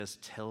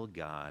just tell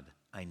God,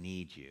 I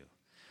need you.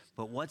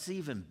 But what's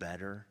even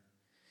better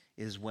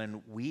is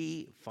when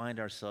we find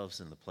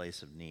ourselves in the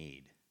place of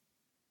need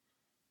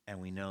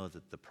and we know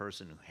that the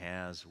person who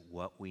has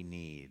what we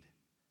need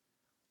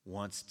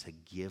wants to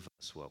give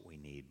us what we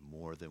need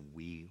more than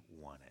we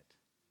want it.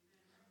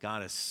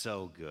 God is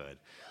so good.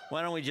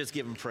 Why don't we just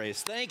give him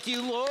praise? Thank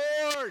you,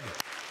 Lord.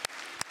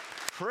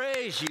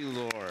 Praise you,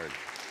 Lord.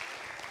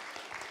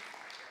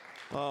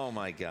 Oh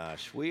my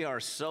gosh, we are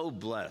so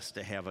blessed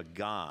to have a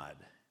God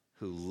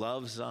who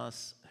loves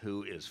us,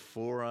 who is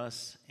for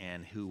us,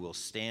 and who will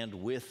stand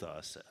with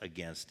us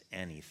against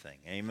anything.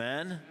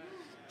 Amen?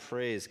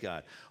 Praise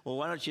God. Well,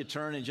 why don't you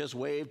turn and just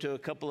wave to a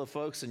couple of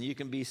folks and you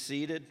can be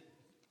seated.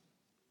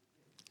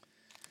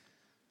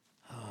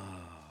 Oh,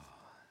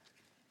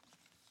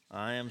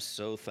 I am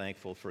so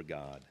thankful for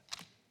God.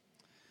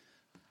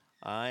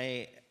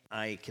 I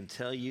can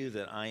tell you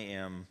that I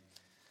am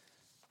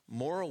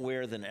more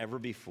aware than ever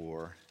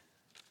before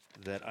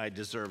that I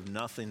deserve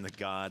nothing that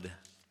God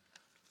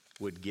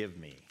would give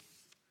me.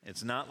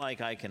 It's not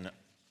like I can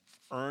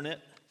earn it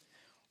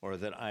or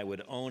that I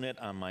would own it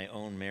on my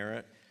own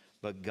merit,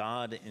 but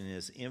God in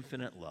his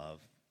infinite love,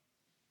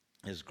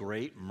 his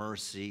great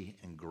mercy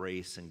and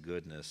grace and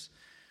goodness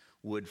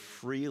would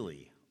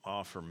freely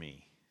offer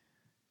me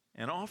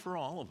and offer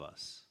all of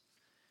us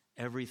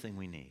everything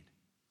we need.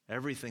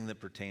 Everything that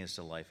pertains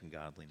to life and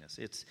godliness.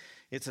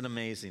 It's an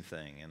amazing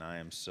thing, and I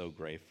am so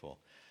grateful.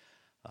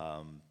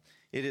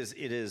 It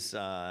is.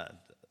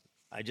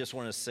 I just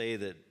want to say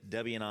that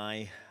Debbie and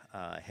I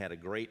had a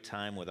great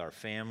time with our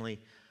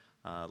family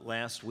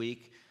last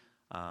week.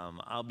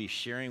 I'll be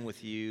sharing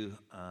with you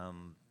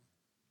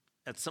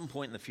at some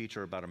point in the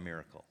future about a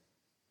miracle.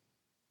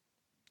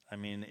 I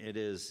mean, it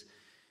is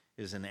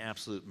an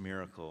absolute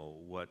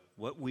miracle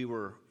what we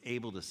were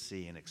able to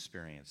see and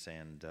experience,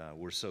 and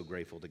we're so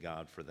grateful to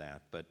God for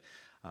that. But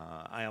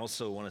I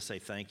also want to say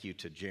thank you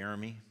to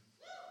Jeremy.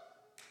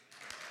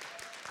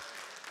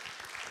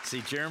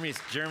 See, Jeremy's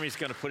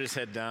going to put his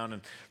head down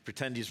and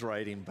pretend he's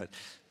writing,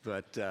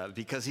 but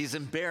because he's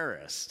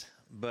embarrassed.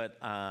 But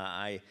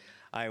I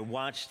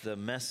watched the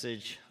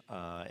message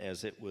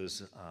as it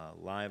was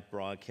live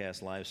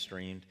broadcast, live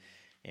streamed,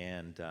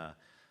 and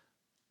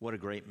what a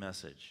great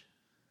message.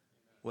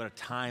 What a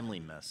timely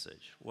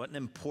message. What an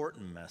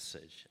important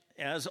message.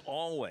 As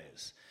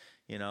always,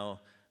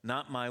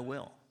 not my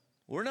will.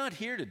 We're not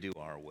here to do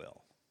our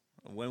will.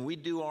 When we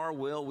do our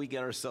will, we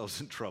get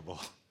ourselves in trouble.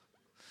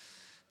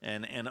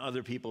 And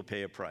other people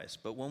pay a price.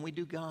 But when we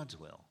do God's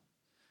will,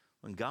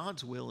 when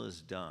God's will is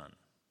done,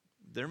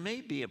 there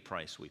may be a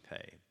price we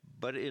pay,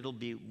 but it'll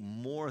be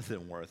more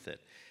than worth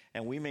it.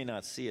 And we may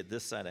not see it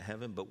this side of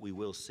heaven, but we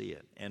will see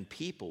it. And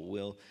people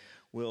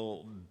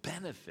will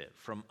benefit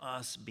from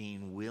us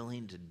being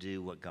willing to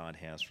do what God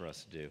has for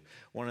us to do.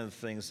 One of the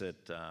things that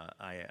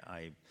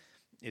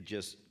it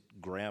just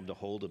grabbed a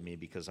hold of me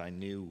because I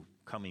knew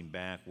coming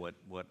back what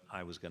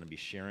I was going to be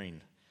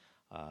sharing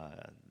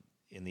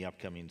in the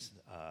upcoming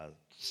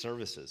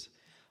services.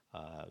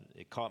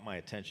 It caught my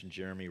attention.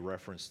 Jeremy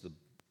referenced the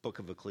book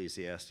of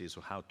Ecclesiastes,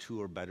 how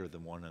two are better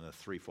than one and a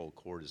threefold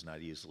cord is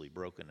not easily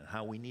broken, and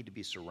how we need to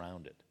be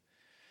surrounded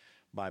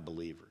by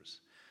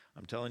believers.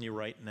 I'm telling you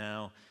right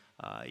now,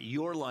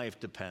 your life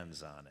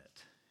depends on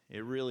it.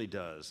 It really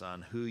does,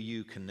 on who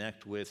you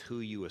connect with, who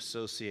you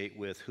associate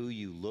with, who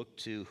you look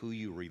to, who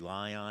you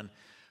rely on,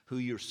 who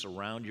you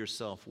surround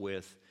yourself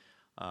with,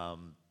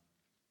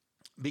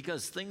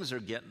 because things are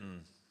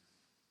getting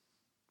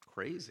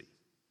crazy.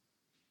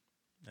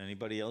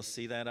 Anybody else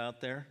see that out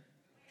there?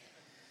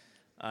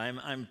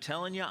 I'm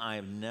telling you,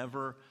 I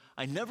never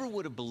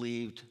would have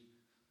believed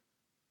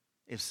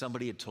if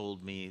somebody had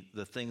told me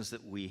the things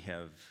that we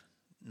have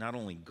not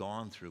only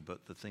gone through,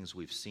 but the things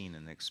we've seen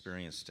and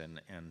experienced,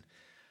 and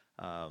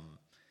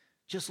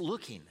just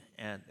looking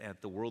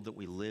at the world that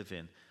we live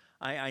in.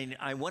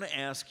 I want to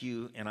ask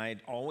you, and I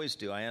always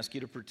do, I ask you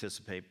to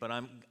participate, but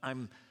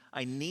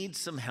I need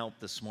some help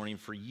this morning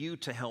for you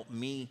to help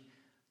me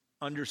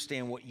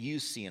understand what you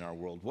see in our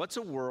world. What's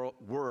a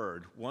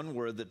one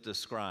word that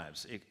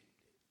describes it?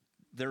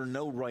 There are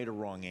no right or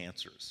wrong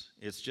answers.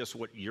 It's just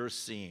what you're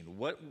seeing.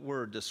 What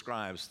word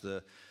describes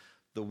the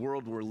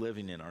world we're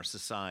living in, our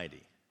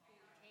society?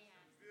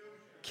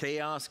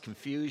 Chaos,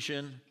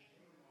 confusion,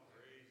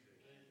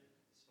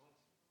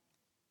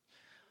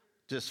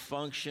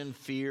 dysfunction,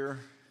 fear.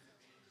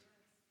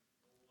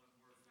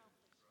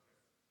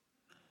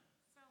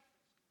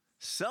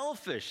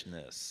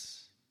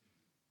 Selfishness.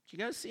 Did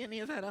you guys see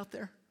any of that out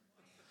there?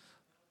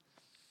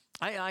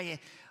 I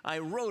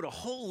wrote a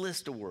whole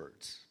list of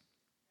words.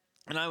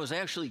 And I was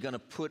actually going to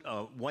put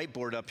a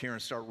whiteboard up here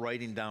and start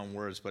writing down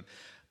words, but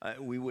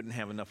we wouldn't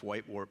have enough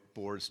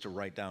whiteboards to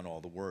write down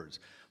all the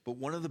words. But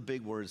one of the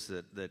big words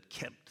that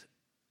kept,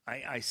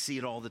 I see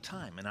it all the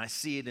time, and I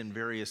see it in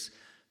various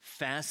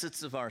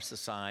facets of our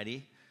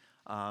society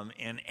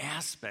and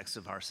aspects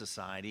of our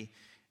society,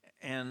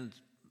 and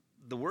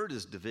the word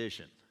is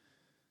division.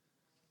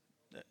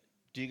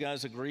 Do you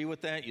guys agree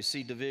with that? You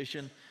see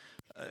division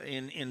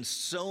in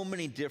so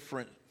many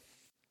different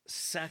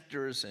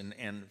sectors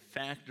and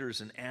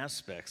factors and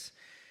aspects.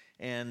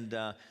 And,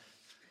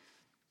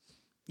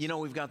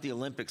 we've got the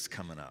Olympics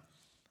coming up,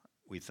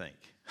 we think.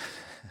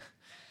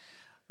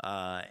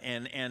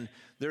 And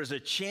there's a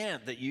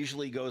chant that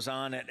usually goes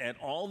on at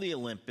all the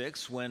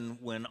Olympics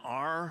when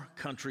our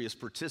country is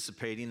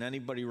participating.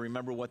 Anybody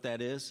remember what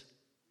that is?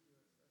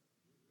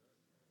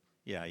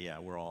 Yeah,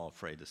 we're all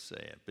afraid to say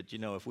it. But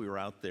if we were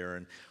out there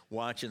and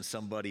watching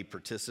somebody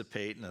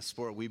participate in a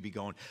sport, we'd be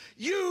going,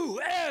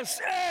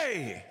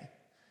 USA!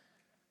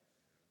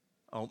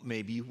 Oh,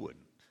 maybe you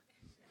wouldn't.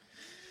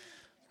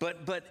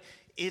 But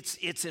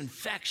it's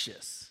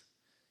infectious.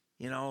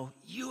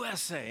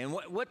 USA. And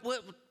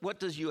what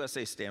does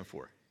USA stand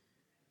for?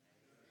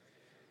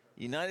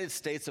 United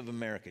States of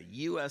America,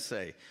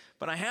 USA.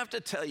 But I have to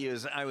tell you,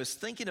 as I was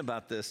thinking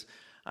about this,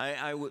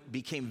 I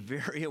became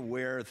very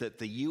aware that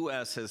the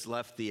U.S. has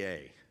left the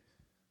A.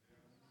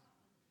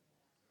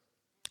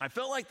 I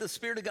felt like the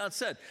Spirit of God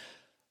said,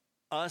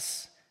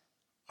 us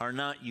are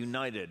not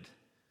united.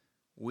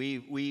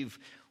 We've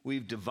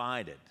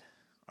divided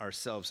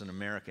ourselves in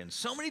America in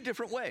so many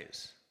different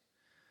ways.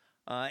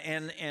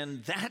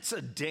 And that's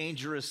a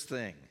dangerous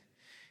thing.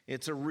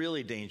 It's a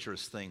really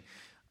dangerous thing.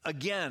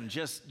 Again,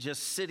 just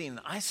sitting.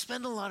 I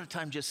spend a lot of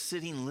time just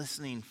sitting,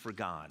 listening for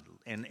God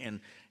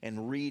and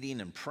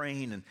reading and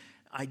praying. And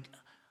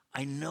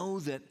I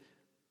know that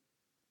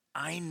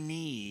I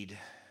need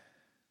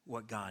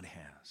what God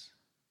has.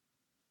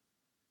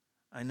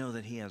 I know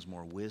that He has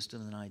more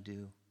wisdom than I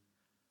do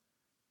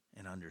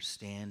and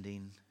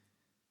understanding.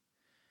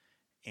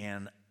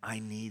 And I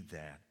need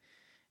that.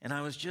 And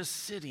I was just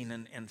sitting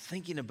and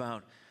thinking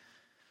about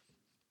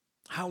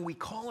how we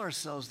call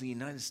ourselves the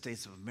United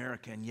States of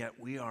America, and yet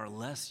we are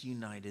less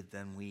united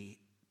than we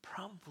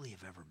probably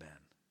have ever been.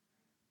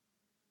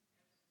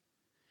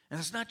 And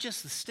it's not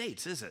just the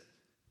states, is it?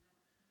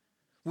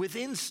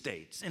 Within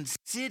states and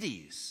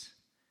cities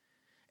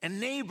and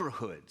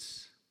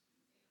neighborhoods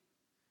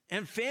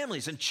and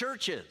families and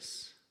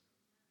churches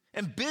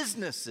and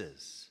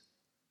businesses.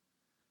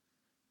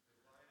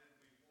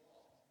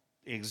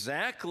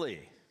 Exactly.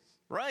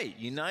 Right.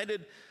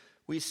 United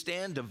we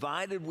stand,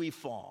 divided we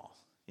fall.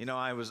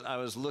 I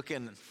was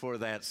looking for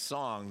that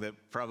song that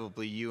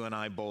probably you and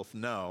I both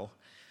know,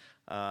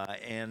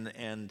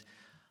 and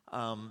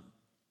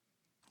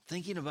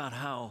thinking about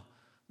how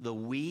the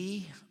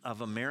we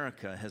of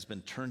America has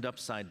been turned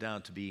upside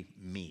down to be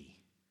me.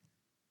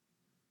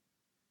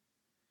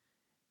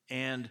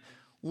 And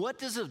what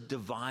does a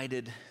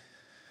divided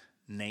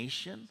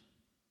nation,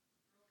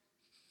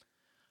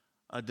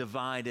 a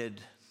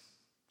divided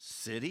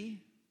city,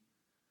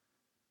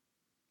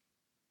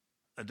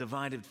 a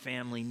divided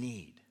family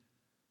need?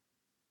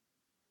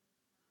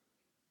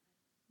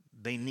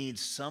 They need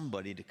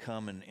somebody to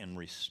come and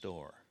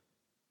restore,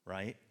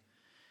 right?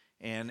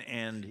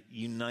 And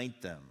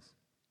unite them.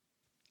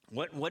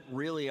 What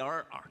really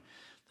are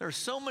there are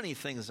so many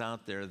things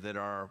out there that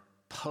are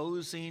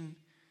posing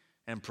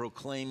and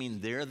proclaiming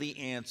they're the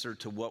answer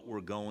to what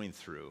we're going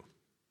through.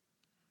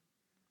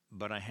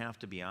 But I have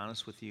to be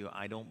honest with you,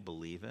 I don't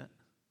believe it.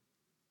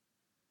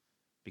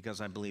 Because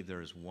I believe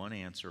there is one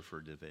answer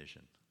for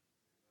division.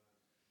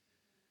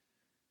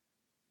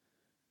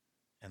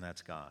 And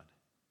that's God.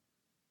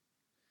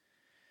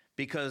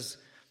 Because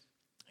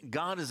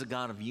God is a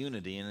God of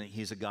unity, and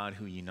He's a God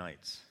who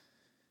unites.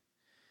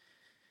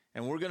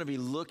 And we're going to be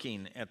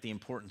looking at the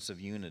importance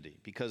of unity,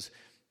 because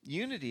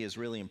unity is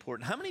really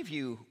important. How many of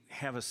you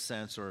have a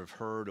sense or have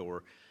heard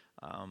or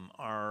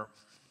are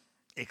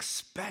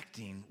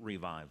expecting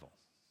revival?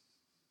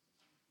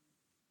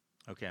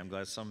 Okay, I'm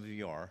glad some of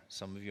you are.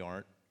 Some of you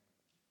aren't.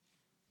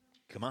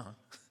 Come on.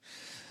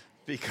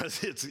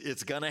 Because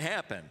it's going to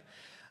happen.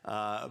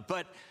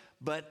 But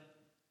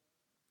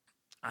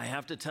I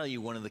have to tell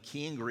you, one of the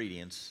key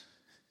ingredients,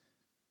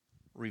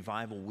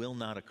 revival will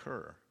not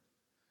occur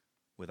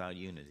without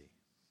unity.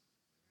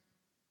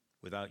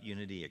 Without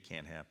unity, it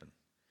can't happen.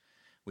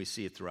 We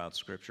see it throughout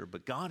Scripture.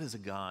 But God is a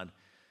God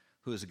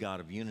who is a God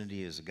of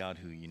unity, is a God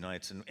who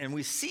unites. And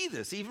we see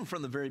this even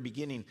from the very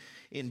beginning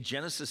in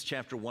Genesis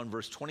chapter 1,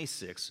 verse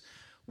 26.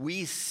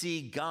 We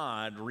see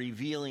God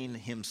revealing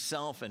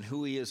Himself and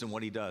who He is and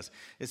what He does.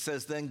 It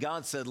says, then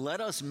God said, let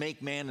us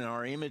make man in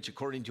our image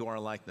according to our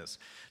likeness.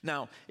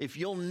 Now, if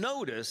you'll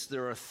notice,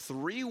 there are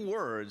three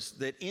words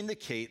that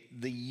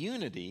indicate the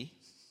unity,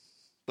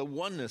 the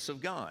oneness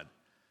of God.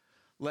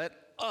 Let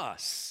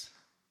us.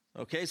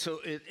 Okay, so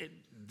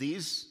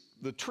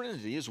the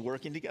Trinity is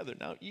working together.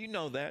 Now, you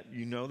know that.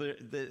 You know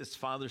that it's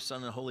Father,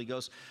 Son, and Holy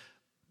Ghost.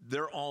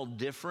 They're all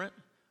different,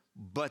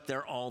 but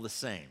they're all the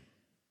same.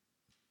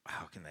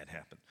 How can that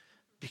happen?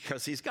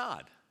 Because He's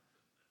God.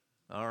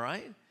 All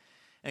right?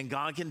 And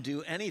God can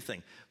do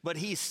anything. But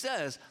He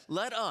says,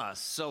 let us,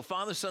 so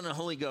Father, Son, and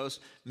Holy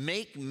Ghost,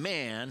 make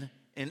man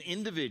an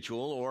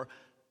individual or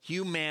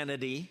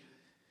humanity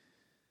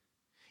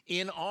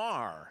in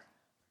our.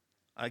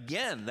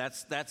 Again,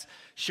 that's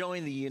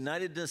showing the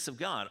unitedness of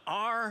God.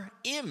 Our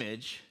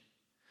image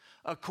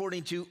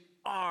according to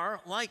our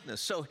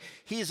likeness. So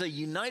he's a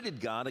united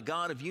God, a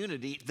God of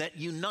unity that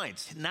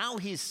unites. Now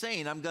he's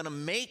saying, I'm going to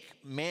make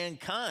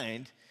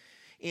mankind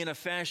in a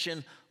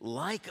fashion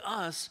like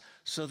us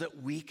so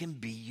that we can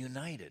be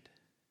united.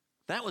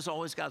 That was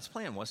always God's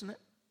plan, wasn't it?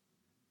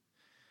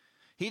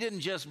 He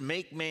didn't just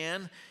make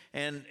man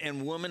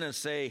and woman and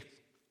say,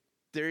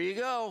 there you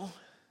go.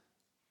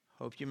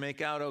 Hope you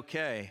make out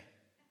okay.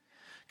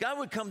 God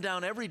would come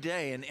down every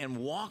day and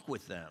walk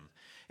with them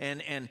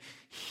and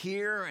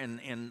hear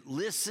and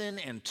listen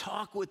and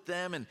talk with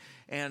them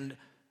and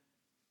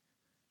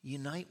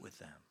unite with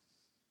them.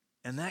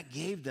 And that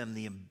gave them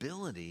the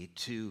ability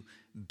to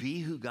be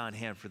who God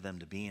had for them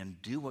to be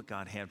and do what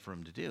God had for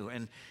them to do.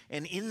 And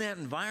in that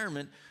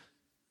environment,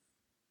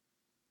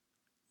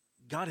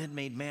 God had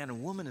made man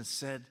and woman and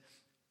said,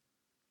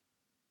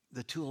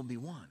 the two will be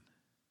one.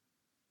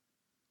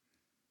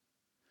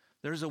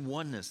 There's a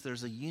oneness,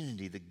 there's a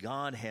unity that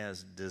God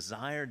has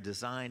desired,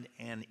 designed,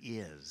 and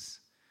is.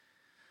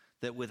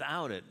 That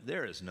without it,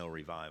 there is no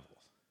revival.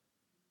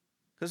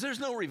 Because there's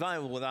no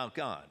revival without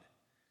God.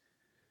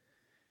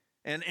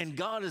 And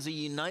God is a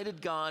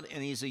united God,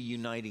 and he's a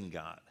uniting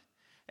God.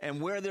 And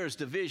where there's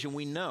division,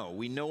 we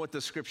know what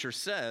the scripture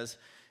says.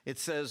 It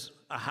says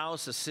a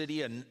house, a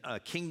city, a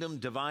kingdom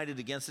divided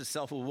against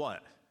itself will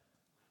what?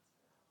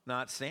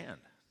 Not stand.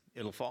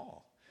 It'll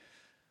fall.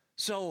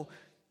 So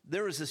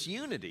there was this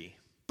unity.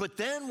 But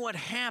then what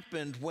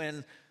happened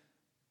when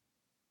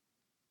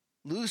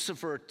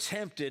Lucifer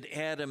tempted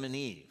Adam and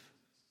Eve?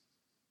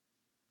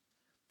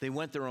 They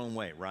went their own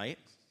way, right?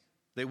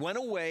 They went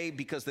away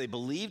because they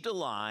believed a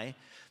lie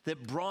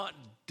that brought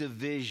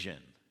division.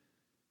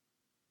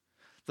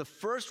 The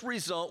first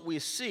result we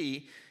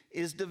see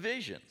is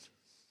division.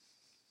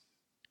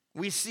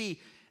 We see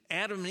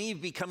Adam and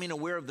Eve becoming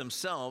aware of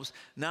themselves.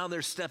 Now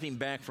they're stepping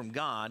back from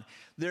God.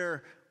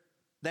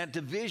 That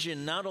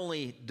division not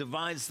only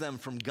divides them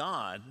from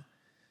God,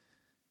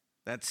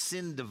 that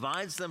sin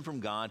divides them from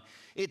God,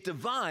 it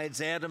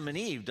divides Adam and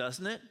Eve,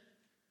 doesn't it?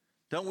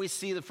 Don't we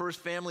see the first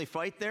family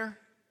fight there?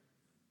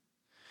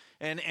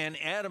 And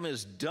Adam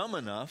is dumb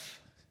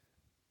enough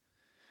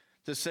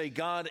to say,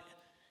 God,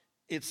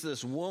 it's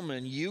this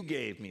woman you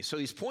gave me. So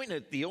he's pointing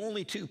at the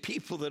only two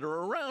people that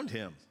are around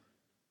him.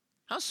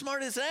 How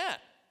smart is that?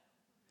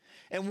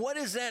 And what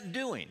is that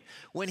doing?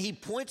 When he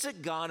points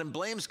at God and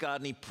blames God,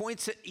 and he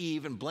points at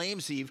Eve and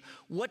blames Eve,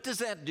 what does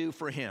that do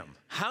for him?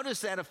 How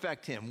does that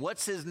affect him?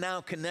 What's his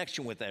now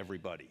connection with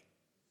everybody?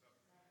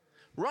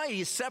 Right,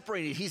 he's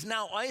separated. He's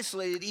now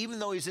isolated even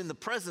though he's in the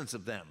presence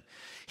of them.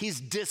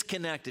 He's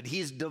disconnected.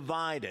 He's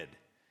divided.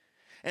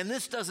 And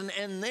this doesn't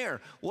end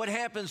there. What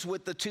happens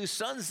with the two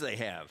sons they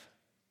have?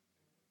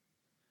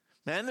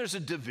 Man, there's a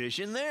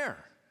division there.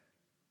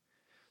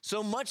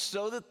 So much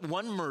so that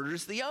one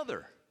murders the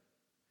other.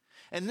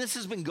 And this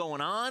has been going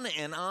on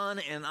and on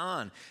and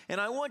on. And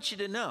I want you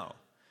to know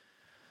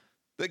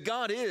that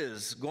God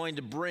is going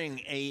to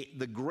bring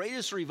the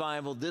greatest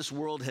revival this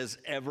world has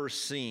ever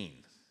seen.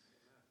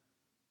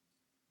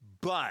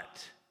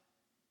 But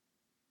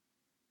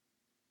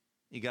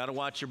you got to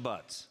watch your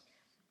butts.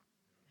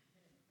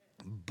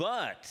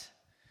 But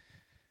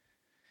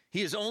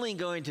he is only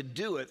going to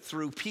do it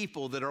through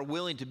people that are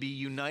willing to be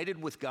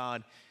united with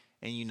God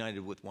and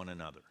united with one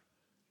another.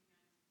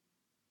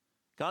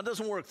 God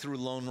doesn't work through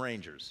lone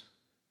rangers.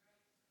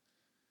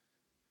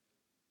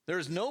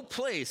 There's no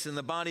place in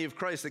the body of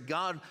Christ that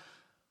God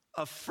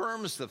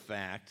affirms the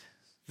fact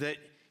that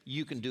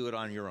you can do it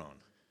on your own.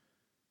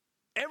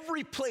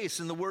 Every place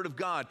in the Word of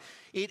God,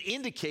 it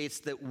indicates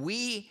that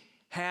we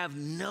have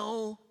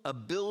no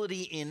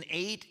ability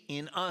innate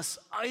in us,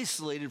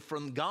 isolated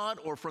from God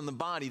or from the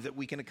body, that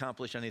we can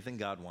accomplish anything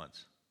God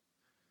wants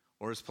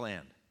or has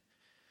planned.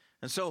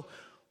 And so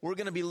we're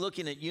going to be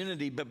looking at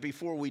unity, but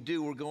before we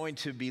do, we're going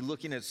to be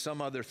looking at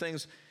some other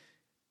things.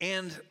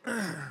 And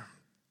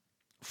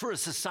for a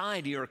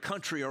society or a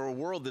country or a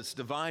world that's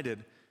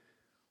divided,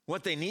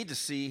 what they need to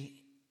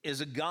see is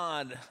a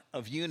God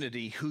of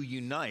unity who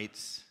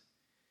unites,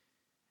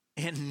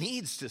 and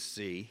needs to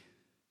see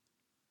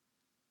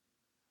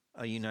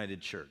a united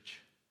church.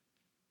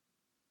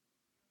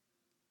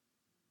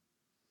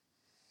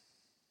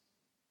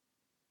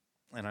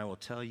 And I will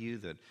tell you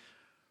that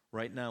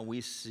right now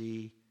we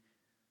see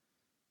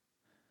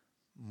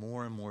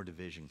more and more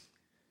division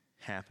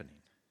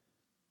happening.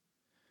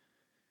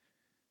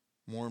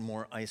 More and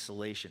more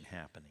isolation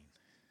happening.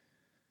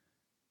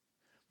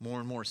 More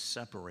and more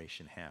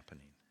separation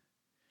happening.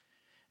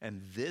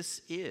 And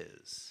this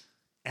is,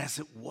 as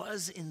it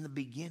was in the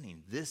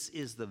beginning, this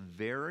is the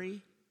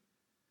very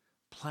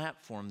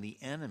platform the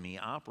enemy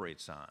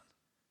operates on.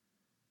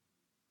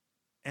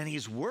 And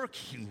he's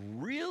working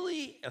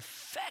really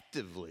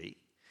effectively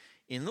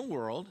in the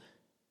world.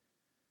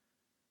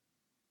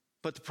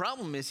 But the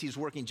problem is he's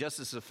working just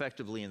as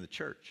effectively in the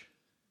church.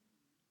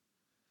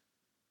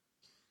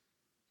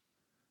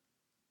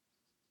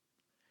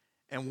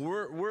 And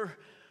we're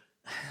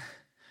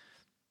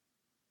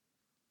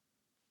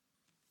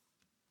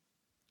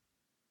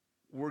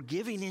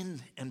giving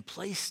in and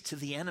place to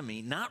the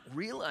enemy, not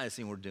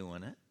realizing we're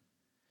doing it,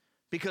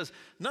 Because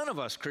none of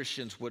us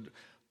Christians would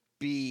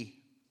be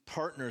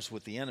partners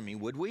with the enemy,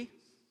 would we?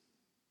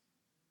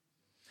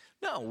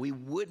 No, we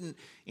wouldn't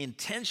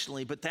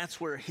intentionally, but that's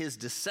where his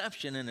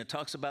deception, and it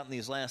talks about in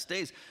these last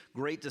days,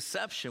 great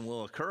deception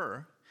will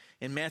occur.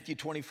 In Matthew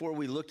 24,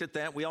 we looked at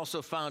that. We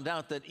also found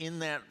out that in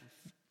that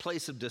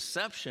place of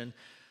deception,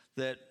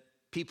 that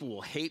people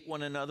will hate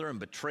one another and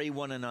betray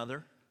one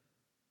another,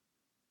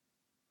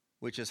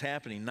 which is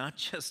happening not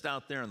just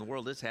out there in the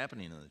world, it's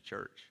happening in the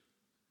church.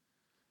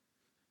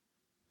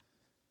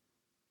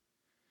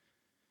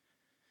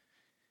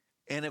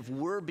 And if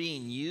we're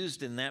being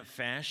used in that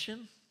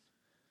fashion,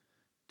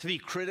 to be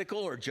critical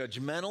or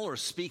judgmental or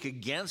speak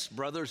against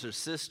brothers or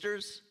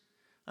sisters,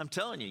 I'm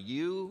telling you,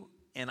 you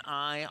and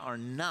I are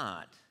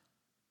not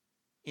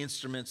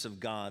instruments of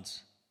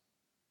God's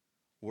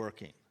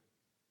working.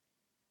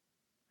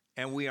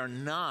 And we are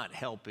not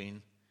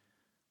helping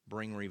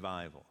bring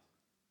revival.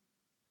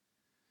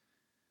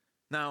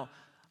 Now,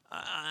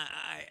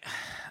 I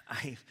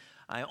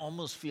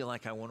almost feel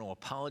like I want to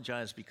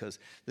apologize because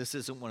this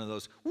isn't one of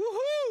those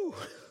woohoo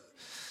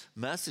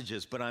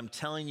messages, but I'm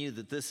telling you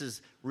that this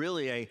is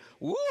really a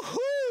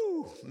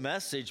woohoo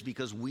message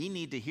because we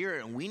need to hear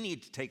it and we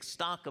need to take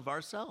stock of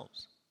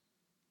ourselves.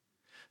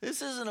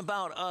 This isn't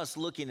about us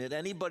looking at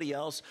anybody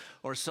else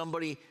or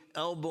somebody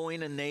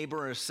elbowing a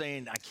neighbor or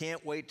saying, I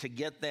can't wait to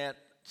get that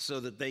so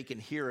that they can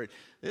hear it.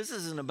 This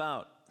isn't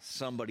about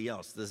somebody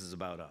else. This is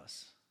about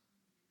us.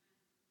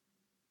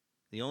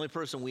 The only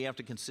person we have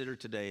to consider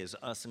today is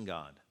us and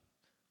God.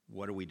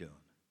 What are we doing?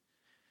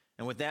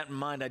 And with that in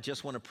mind, I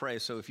just want to pray.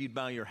 So if you'd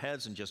bow your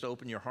heads and just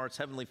open your hearts.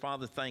 Heavenly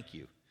Father, thank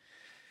you.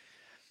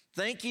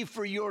 Thank you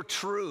for your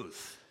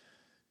truth.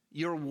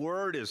 Your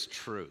word is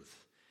truth.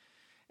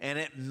 And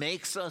it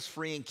makes us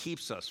free and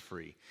keeps us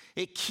free.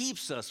 It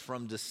keeps us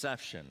from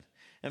deception.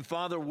 And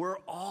Father, we're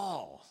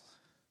all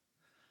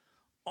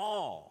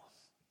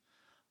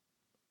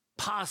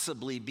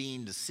possibly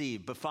being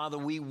deceived. But Father,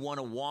 we want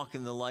to walk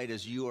in the light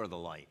as you are the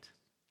light.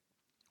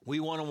 We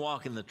want to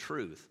walk in the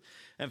truth.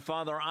 And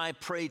Father, I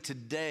pray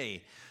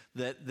today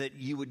that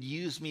you would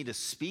use me to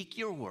speak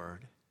your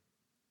word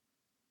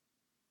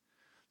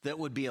that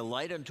would be a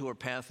light unto our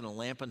path and a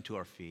lamp unto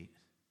our feet,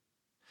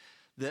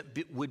 that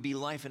would be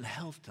life and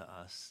health to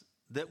us,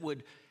 that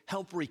would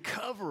help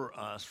recover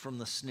us from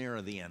the snare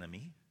of the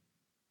enemy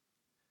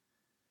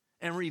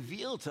and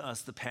reveal to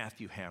us the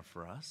path you have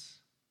for us.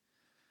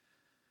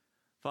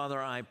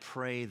 Father, I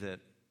pray that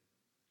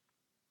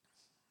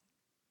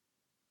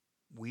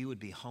we would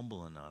be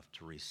humble enough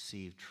to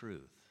receive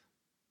truth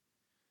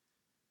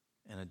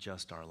and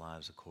adjust our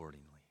lives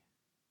accordingly.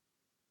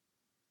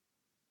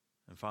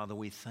 And Father,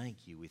 we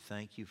thank you. We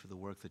thank you for the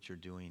work that you're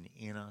doing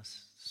in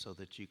us so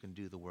that you can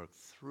do the work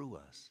through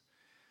us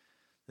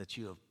that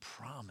you have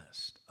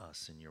promised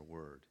us in your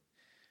word.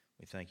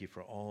 We thank you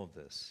for all of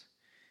this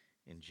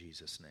in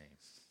Jesus' name.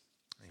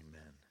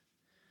 Amen.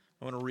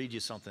 I want to read you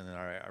something that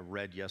I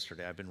read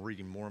yesterday. I've been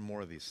reading more and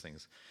more of these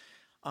things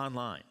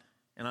online.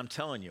 And I'm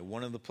telling you,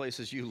 one of the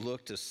places you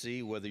look to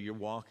see whether you're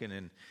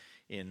walking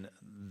in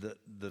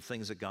the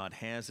things that God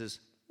has is,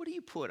 what do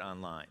you put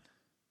online?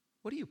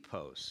 What do you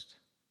post?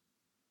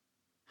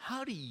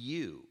 How do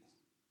you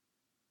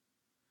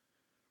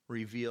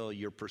reveal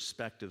your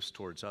perspectives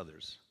towards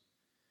others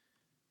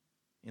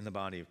in the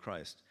body of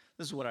Christ?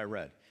 This is what I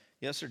read.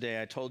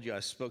 Yesterday, I told you I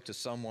spoke to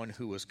someone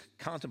who was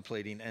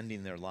contemplating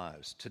ending their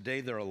lives. Today,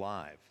 they're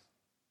alive.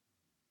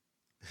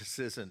 This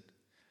isn't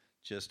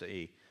just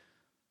a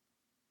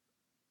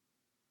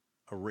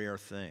rare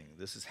thing.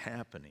 This is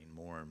happening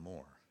more and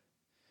more.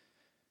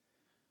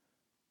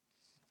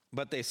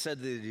 But they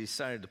said they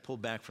decided to pull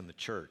back from the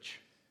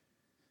church.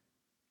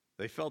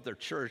 They felt their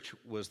church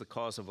was the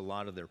cause of a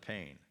lot of their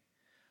pain.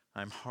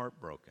 I'm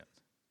heartbroken.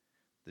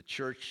 The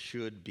church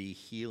should be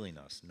healing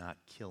us, not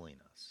killing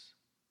us.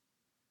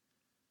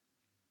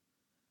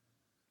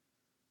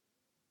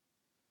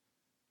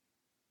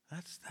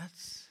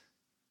 That's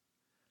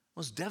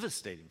was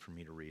devastating for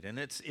me to read, and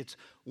it's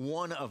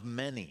one of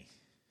many.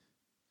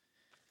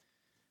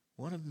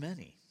 One of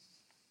many.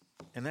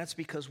 And that's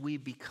because we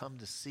become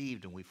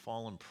deceived and we've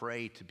fallen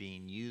prey to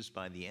being used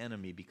by the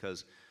enemy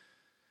because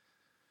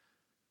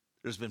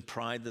there's been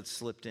pride that's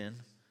slipped in.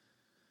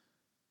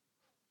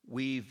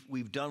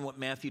 We've done what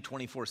Matthew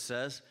 24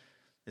 says.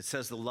 It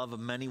says the love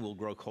of many will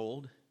grow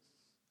cold.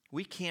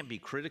 We can't be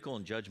critical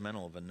and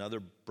judgmental of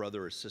another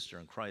brother or sister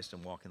in Christ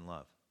and walk in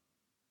love.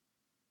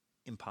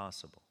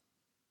 Impossible.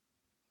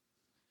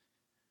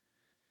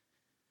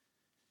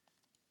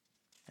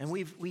 And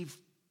we've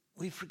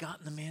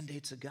forgotten the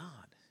mandates of God,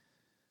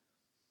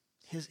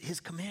 his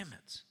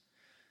commandments.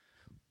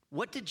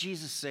 What did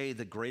Jesus say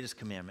the greatest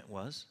commandment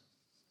was?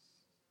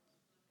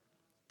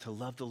 To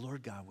love the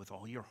Lord God with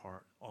all your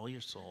heart, all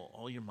your soul,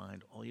 all your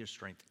mind, all your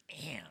strength.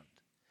 And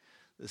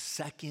the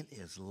second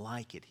is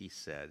like it, he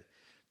said,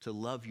 to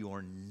love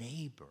your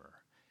neighbor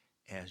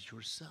as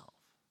yourself.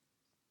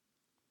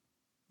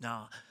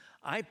 Now,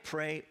 I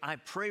pray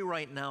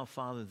right now,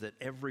 Father, that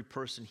every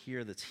person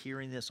here that's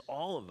hearing this,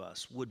 all of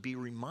us, would be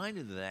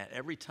reminded of that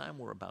every time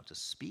we're about to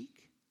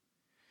speak,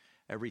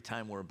 every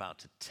time we're about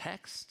to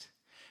text,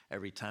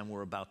 every time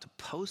we're about to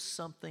post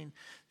something,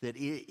 that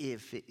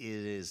if it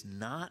is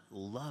not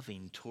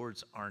loving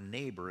towards our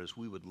neighbor as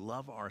we would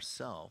love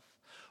ourselves,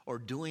 or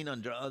doing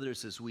unto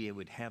others as we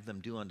would have them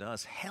do unto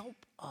us,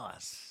 help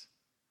us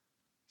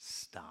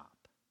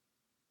stop.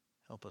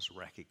 Help us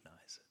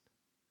recognize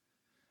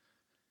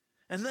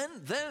it. And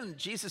then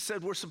Jesus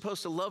said we're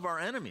supposed to love our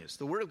enemies.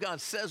 The Word of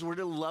God says we're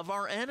to love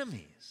our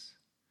enemies.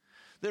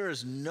 There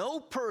is no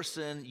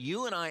person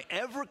you and I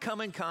ever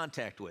come in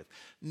contact with,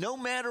 no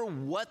matter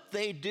what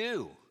they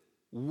do,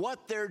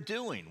 what they're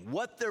doing,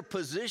 what their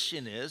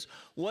position is,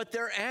 what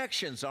their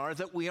actions are,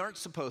 that we aren't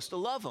supposed to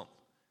love them.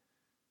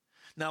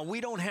 Now,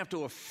 we don't have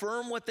to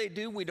affirm what they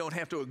do. We don't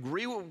have to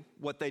agree with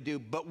what they do,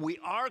 but we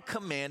are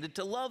commanded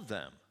to love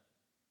them.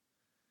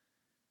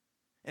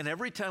 And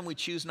every time we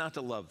choose not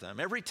to love them,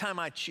 every time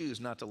I choose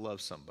not to love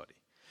somebody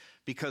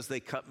because they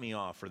cut me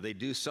off or they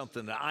do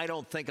something that I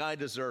don't think I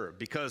deserve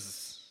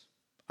because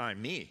I'm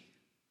me.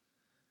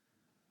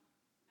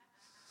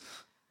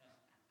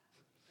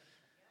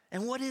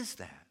 And what is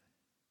that?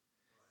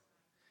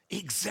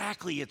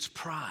 Exactly, it's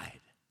pride.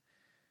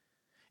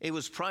 It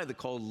was pride that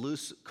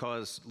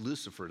caused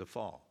Lucifer to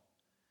fall.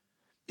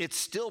 It's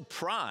still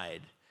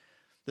pride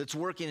that's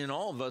working in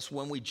all of us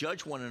when we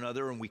judge one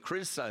another and we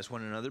criticize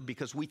one another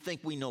because we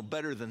think we know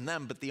better than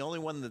them, but the only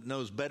one that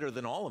knows better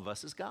than all of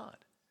us is God.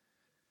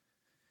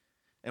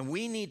 And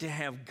we need to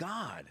have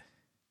God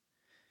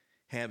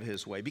have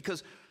his way,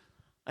 because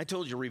I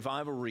told you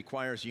revival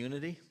requires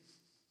unity.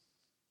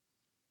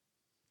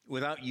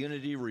 Without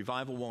unity,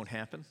 revival won't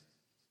happen.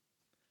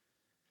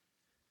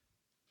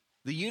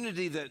 The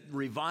unity that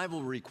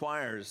revival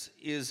requires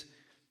is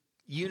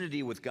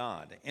unity with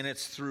God, and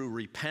it's through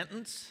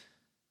repentance.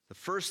 The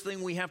first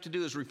thing we have to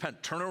do is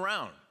repent, turn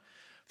around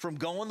from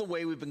going the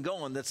way we've been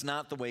going. That's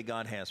not the way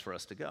God has for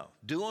us to go.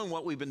 Doing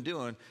what we've been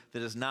doing,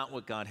 that is not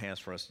what God has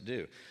for us to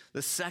do.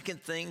 The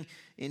second thing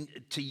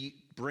to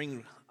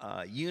bring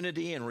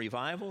unity and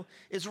revival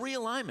is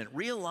realignment,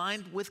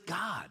 realigned with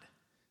God.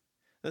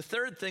 The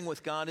third thing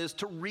with God is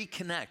to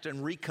reconnect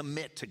and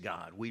recommit to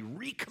God. We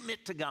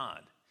recommit to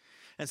God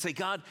and say,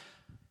 God,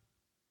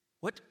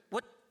 what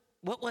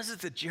was it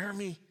that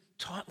Jeremy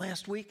taught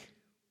last week?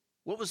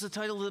 What was the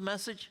title of the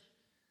message?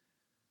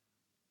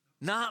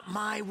 Not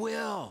my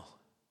will.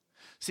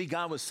 See,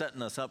 God was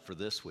setting us up for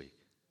this week.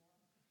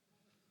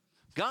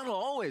 God will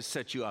always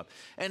set you up.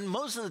 And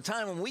most of the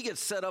time when we get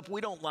set up,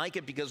 we don't like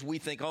it because we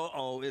think,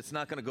 oh, it's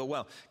not going to go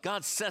well.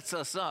 God sets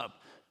us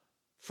up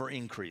for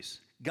increase.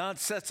 God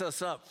sets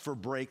us up for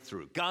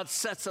breakthrough. God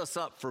sets us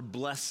up for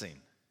blessing.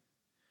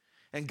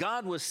 And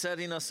God was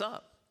setting us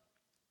up.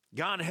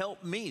 God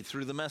helped me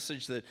through the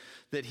message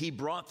that he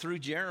brought through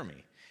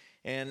Jeremy.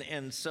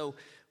 And so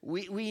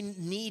we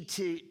need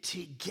to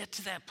get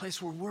to that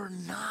place where we're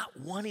not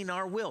wanting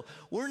our will.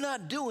 We're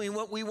not doing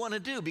what we want to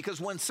do,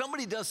 because when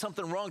somebody does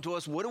something wrong to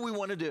us, what do we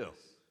want to do?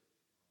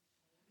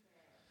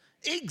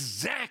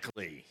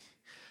 Exactly.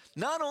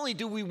 Not only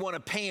do we want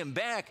to pay him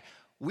back,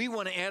 we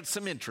want to add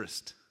some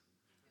interest.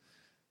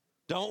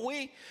 Don't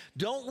we?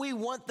 Don't we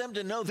want them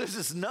to know this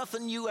is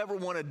nothing you ever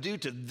want to do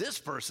to this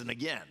person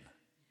again?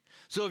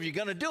 So if you're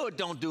going to do it,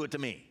 don't do it to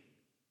me.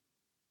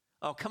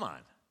 Oh, come on.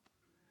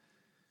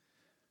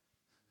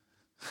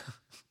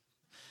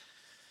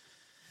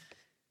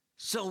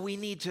 So we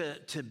need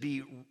to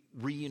be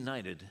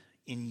reunited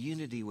in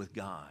unity with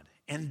God.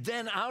 And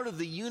then out of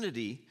the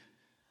unity,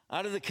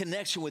 out of the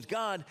connection with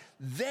God,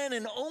 then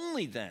and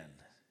only then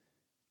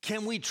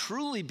can we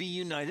truly be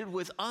united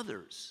with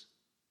others.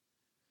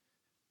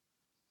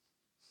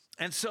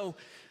 And so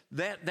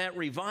that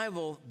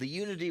revival, the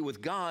unity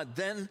with God,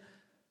 then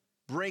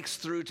breaks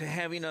through to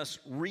having us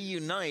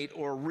reunite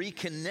or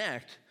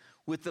reconnect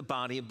with the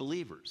body of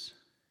believers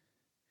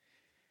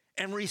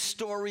and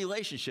restore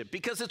relationship.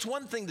 Because it's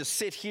one thing to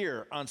sit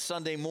here on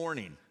Sunday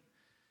morning,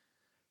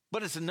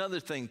 but it's another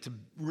thing to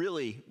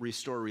really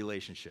restore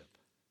relationship,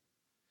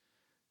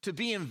 to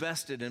be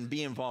invested and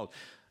be involved.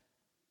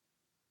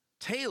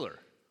 Taylor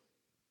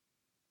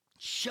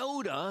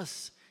showed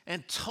us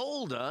and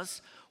told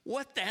us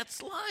what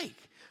that's like.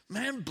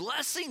 Man,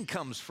 blessing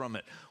comes from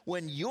it.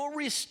 When you're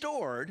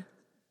restored,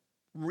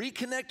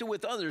 reconnected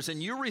with others,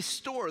 and you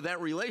restore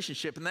that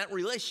relationship, and that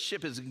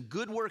relationship is in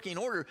good working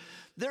order,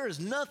 there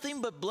is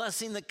nothing but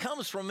blessing that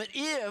comes from it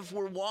if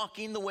we're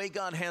walking the way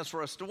God has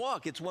for us to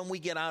walk. It's when we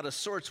get out of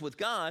sorts with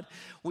God,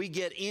 we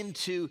get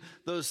into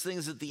those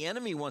things that the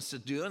enemy wants to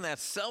do, and that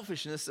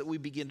selfishness, that we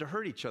begin to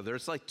hurt each other.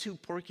 It's like two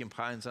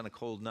porcupines on a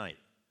cold night.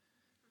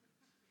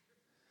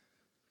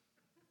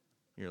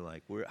 You're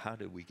like, how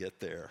did we get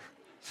there?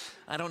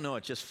 I don't know,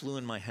 it just flew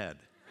in my head.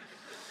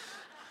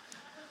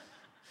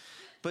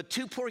 But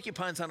two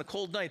porcupines on a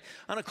cold night.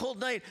 On a cold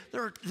night,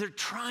 they're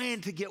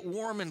trying to get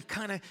warm and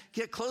kind of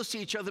get close to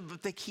each other,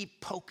 but they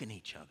keep poking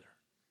each other.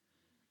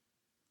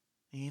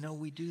 And you know,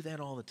 we do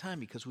that all the time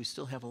because we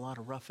still have a lot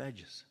of rough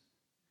edges.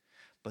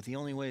 But the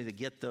only way to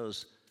get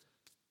those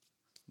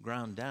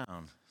ground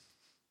down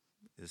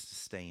is to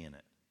stay in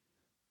it.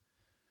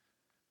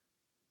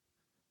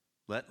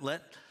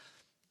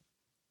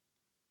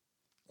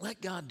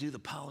 let God do the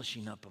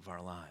polishing up of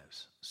our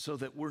lives so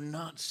that we're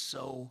not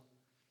so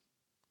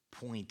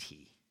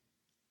pointy,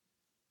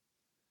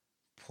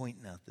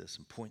 pointing out this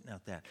and pointing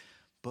out that,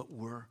 but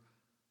we're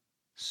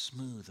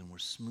smooth and we're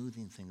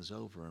smoothing things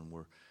over and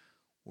we're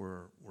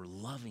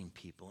loving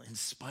people in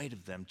spite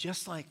of them,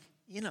 just like,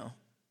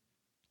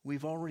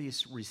 we've already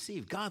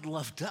received. God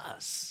loved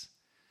us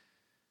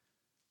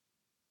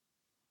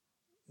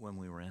when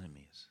we were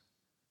enemies.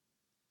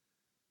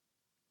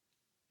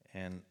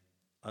 And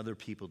other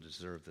people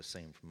deserve the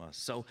same from us.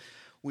 So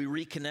we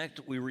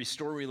reconnect, we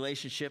restore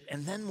relationship,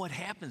 and then what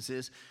happens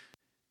is,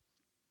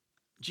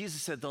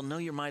 Jesus said, they'll know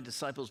you're my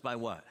disciples by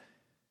what?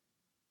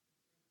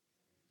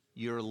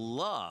 Your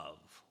love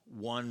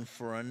one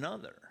for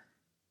another.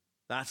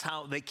 That's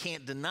how they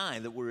can't deny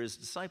that we're his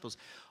disciples.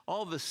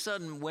 All of a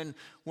sudden, when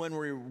we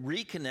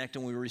reconnect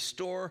and we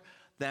restore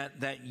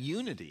that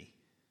unity,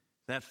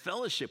 that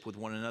fellowship with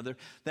one another,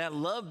 that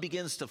love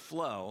begins to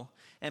flow,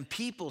 and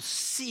people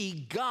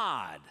see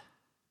God.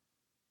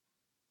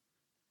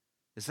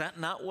 Is that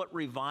not what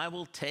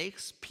revival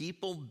takes?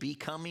 People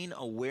becoming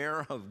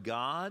aware of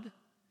God?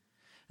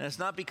 And it's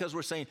not because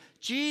we're saying,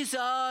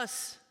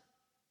 Jesus.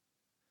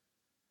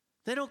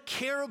 They don't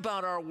care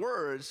about our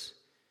words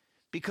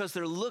because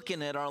they're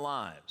looking at our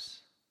lives.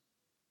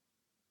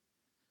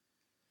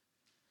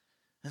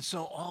 And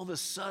so all of a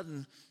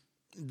sudden,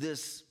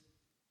 this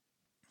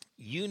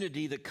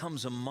unity that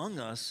comes among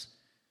us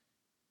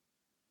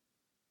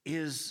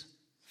is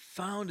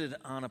founded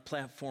on a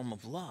platform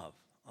of love,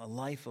 a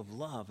life of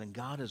love, and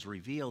God is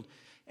revealed,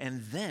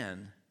 and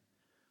then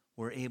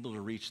we're able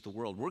to reach the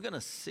world. We're going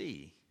to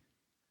see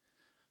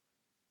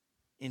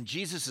in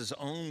Jesus'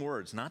 own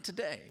words, not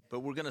today,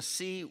 but we're going to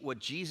see what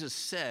Jesus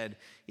said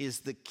is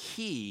the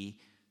key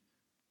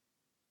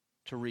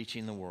to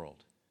reaching the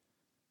world.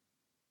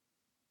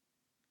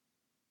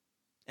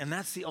 And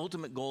that's the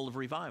ultimate goal of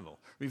revival.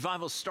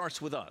 Revival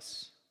starts with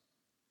us.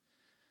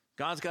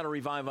 God's got to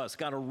revive us,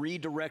 got to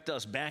redirect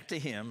us back to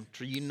him,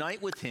 to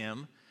unite with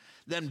him,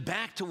 then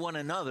back to one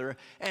another,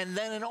 and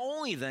then and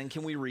only then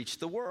can we reach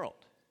the world.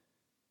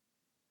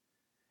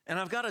 And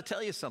I've got to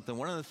tell you something.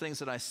 One of the things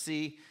that I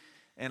see,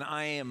 and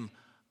I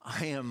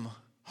am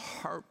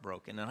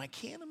heartbroken, and I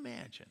can't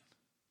imagine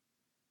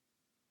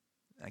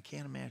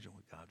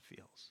what God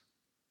feels.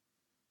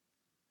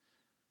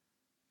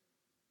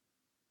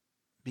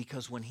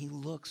 Because when he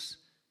looks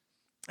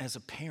as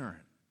a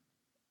parent,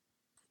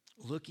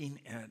 looking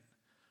at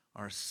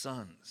our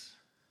sons,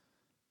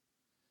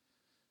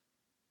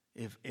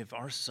 if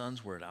our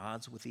sons were at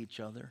odds with each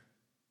other,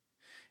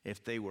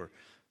 if they were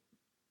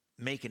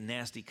making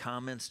nasty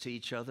comments to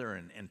each other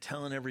and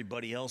telling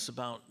everybody else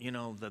about,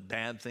 the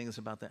bad things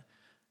about that,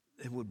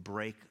 it would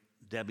break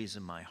Debbie's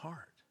and my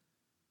heart.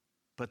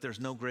 But there's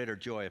no greater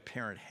joy a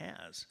parent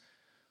has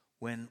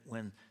when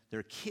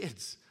their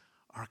kids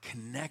are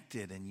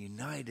connected and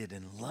united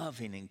and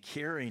loving and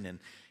caring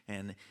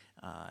and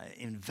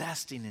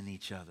investing in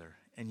each other.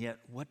 And yet,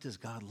 what does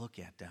God look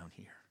at down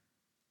here?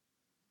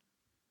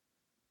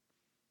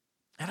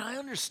 And I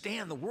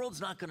understand the world's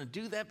not going to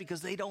do that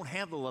because they don't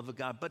have the love of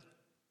God, but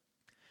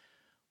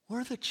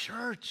we're the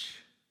church.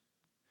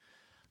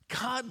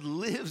 God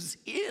lives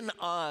in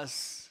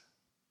us.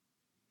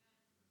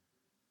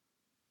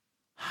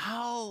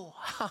 How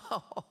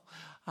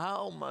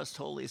must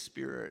Holy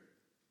Spirit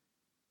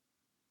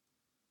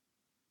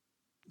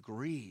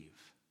grieve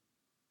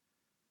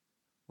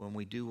when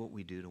we do what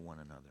we do to one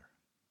another?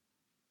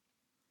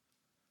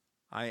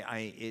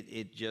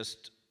 It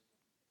just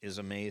is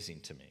amazing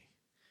to me.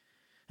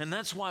 And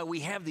that's why we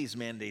have these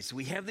mandates.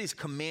 We have these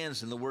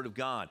commands in the Word of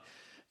God.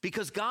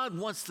 Because God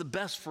wants the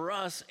best for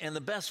us, and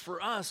the best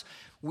for us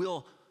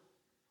will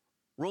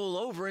roll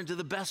over into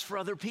the best for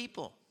other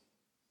people.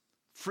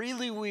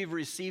 Freely we've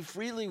received,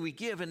 freely we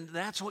give, and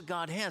that's what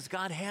God has.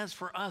 God has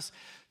for us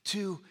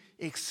to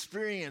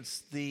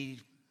experience the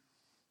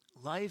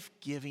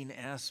life-giving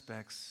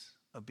aspects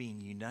of being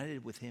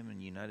united with him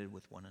and united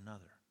with one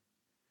another.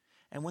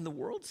 And when the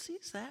world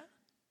sees that,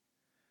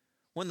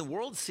 when the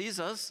world sees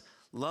us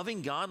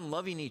loving God and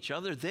loving each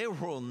other, there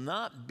will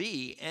not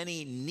be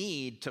any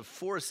need to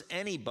force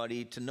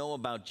anybody to know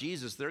about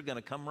Jesus. They're going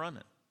to come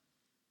running.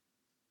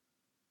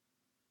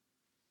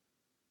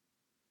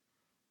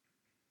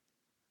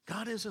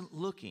 God isn't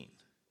looking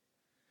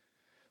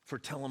for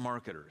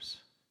telemarketers.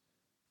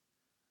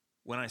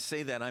 When I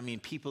say that, I mean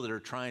people that are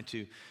trying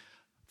to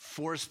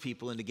force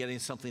people into getting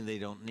something they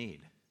don't need.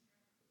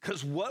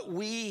 Because what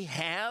we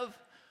have,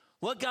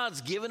 what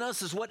God's given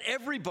us, is what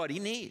everybody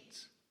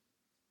needs.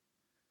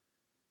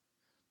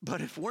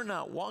 But if we're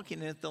not walking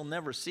in it, they'll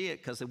never see it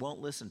because they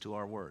won't listen to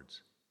our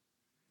words.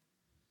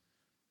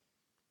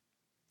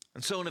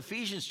 And so in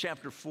Ephesians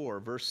chapter 4,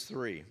 verse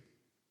 3,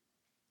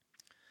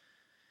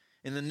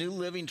 in the New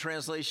Living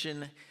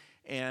Translation,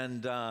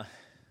 and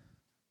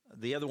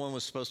the other one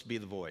was supposed to be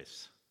the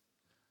Voice.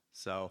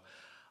 So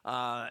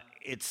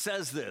it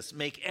says this: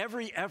 make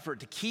every effort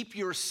to keep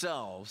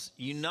yourselves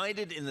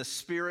united in the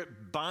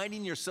Spirit,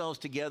 binding yourselves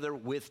together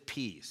with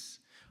peace.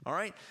 All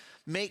right?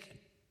 Make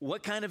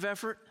what kind of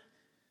effort?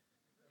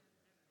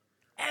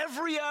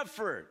 Every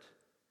effort.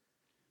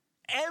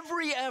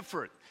 Every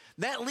effort.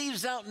 That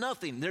leaves out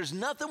nothing. There's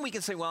nothing we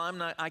can say,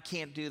 well, I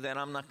can't do that.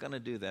 I'm not going to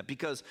do that.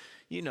 Because,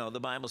 the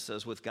Bible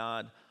says with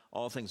God,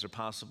 all things are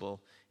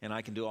possible, and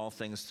I can do all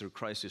things through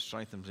Christ who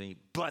strengthens me,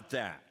 but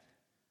that.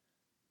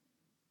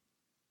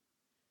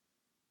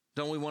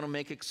 Don't we want to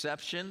make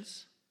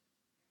exceptions?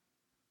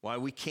 Why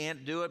we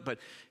can't do it? But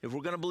if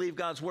we're going to believe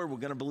God's word, we're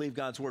going to believe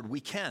God's word. We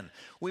can.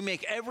 We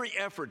make every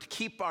effort to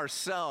keep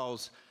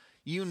ourselves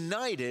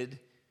united,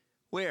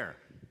 where?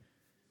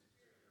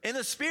 In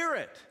the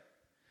Spirit.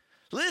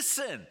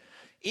 Listen,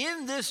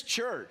 in this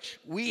church,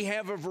 we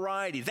have a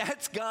variety.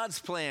 That's God's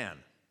plan.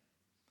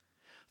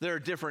 There are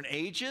different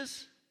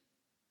ages.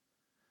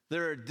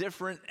 There are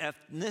different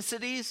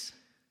ethnicities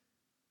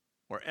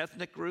or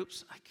ethnic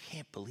groups. I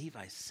can't believe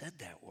I said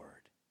that word.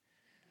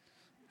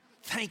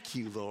 Thank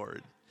you,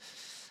 Lord.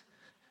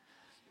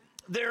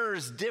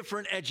 There's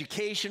different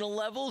educational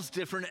levels,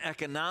 different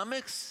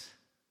economics.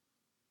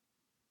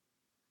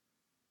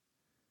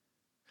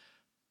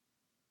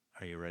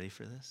 Are you ready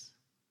for this?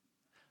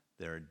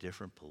 There are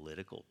different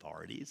political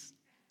parties.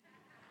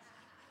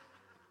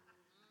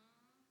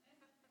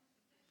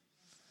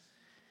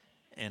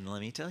 And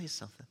let me tell you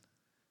something.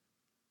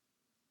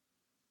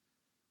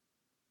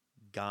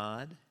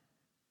 God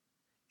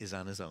is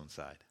on his own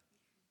side.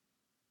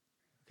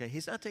 Okay,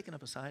 he's not taking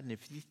up a side, and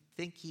if you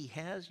think he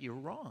has, you're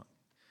wrong.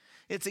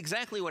 It's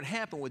exactly what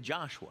happened with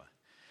Joshua.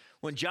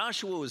 When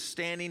Joshua was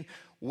standing,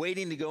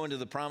 waiting to go into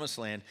the promised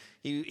land,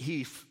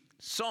 he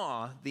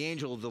saw the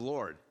angel of the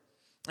Lord.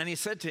 And he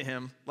said to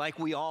him, like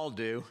we all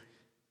do,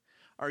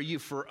 are you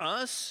for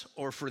us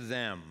or for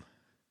them?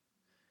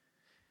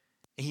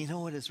 And you know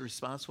what his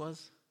response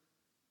was?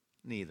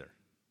 Neither.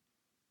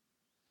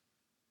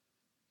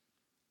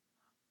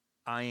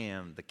 I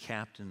am the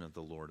captain of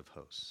the Lord of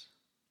hosts.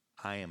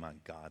 I am on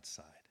God's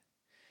side.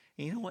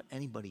 And you know what?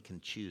 Anybody can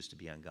choose to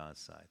be on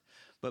God's side.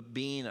 But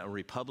being a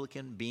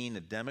Republican, being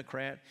a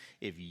Democrat,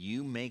 if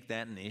you make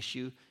that an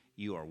issue,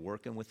 you are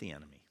working with the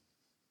enemy.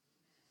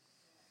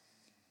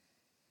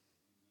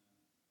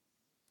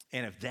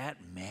 And if that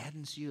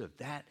maddens you, if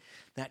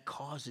that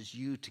causes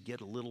you to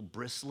get a little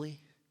bristly,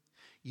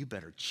 you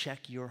better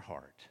check your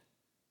heart.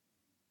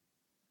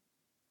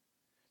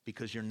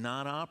 Because you're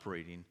not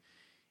operating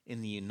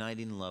in the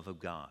uniting love of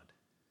God.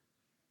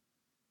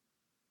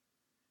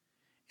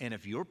 And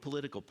if your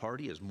political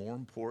party is more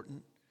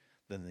important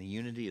than the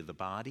unity of the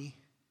body,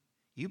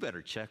 you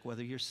better check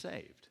whether you're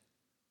saved.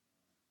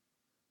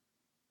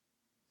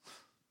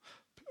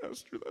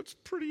 Pastor, that's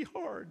pretty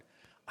hard.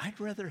 I'd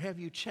rather have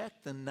you check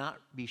than not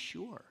be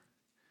sure.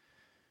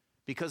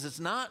 Because it's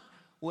not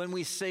when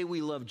we say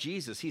we love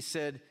Jesus. He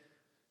said,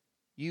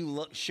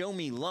 show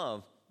me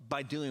love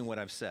by doing what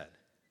I've said.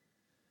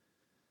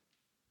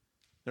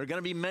 There are going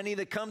to be many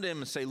that come to him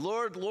and say,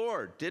 Lord,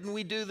 Lord, didn't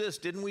we do this?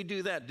 Didn't we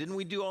do that? Didn't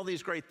we do all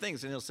these great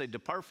things? And he'll say,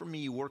 depart from me,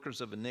 you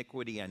workers of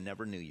iniquity, I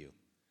never knew you.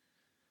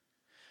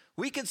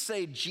 We could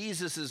say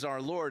Jesus is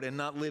our Lord and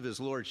not live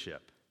his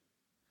lordship.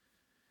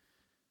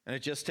 And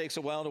it just takes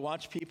a while to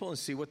watch people and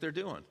see what they're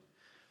doing.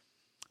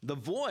 The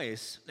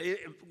voice,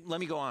 let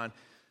me go on.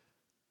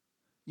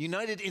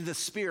 United in the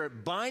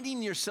Spirit,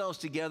 binding yourselves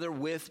together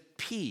with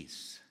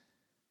peace.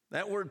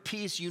 That word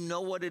peace, you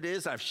know what it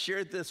is. I've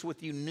shared this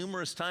with you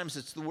numerous times.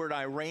 It's the word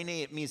irene.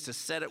 It means to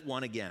set at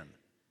one again.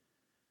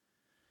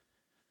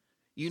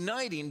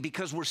 Uniting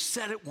because we're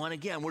set at one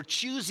again. We're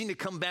choosing to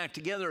come back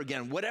together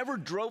again. Whatever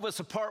drove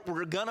us apart,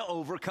 we're going to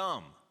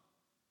overcome.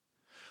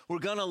 We're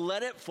going to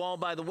let it fall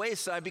by the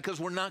wayside because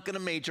we're not going to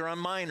major on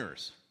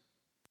minors.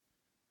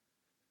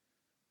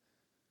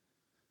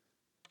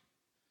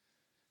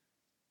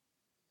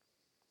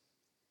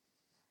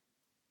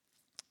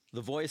 The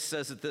voice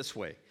says it this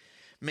way.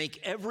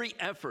 Make every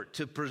effort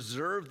to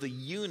preserve the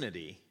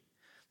unity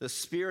the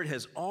Spirit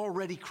has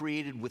already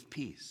created with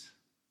peace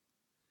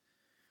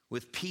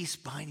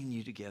binding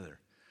you together.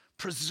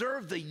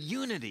 Preserve the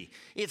unity.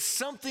 It's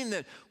something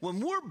that when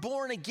we're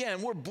born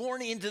again, we're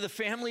born into the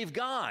family of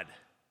God.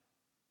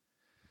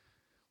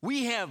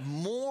 We have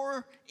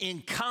more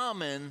in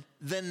common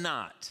than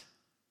not.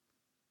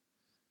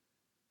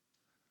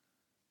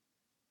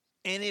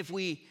 And if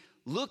we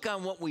look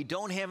on what we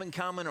don't have in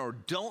common or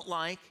don't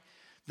like,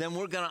 then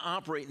we're going to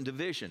operate in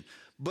division.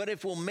 But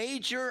if we'll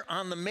major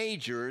on the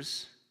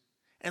majors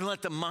and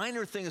let the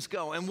minor things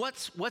go, and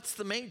what's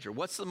the major?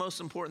 What's the most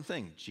important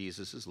thing?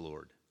 Jesus is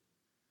Lord.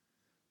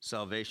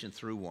 Salvation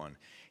through one.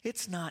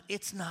 It's not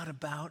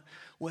about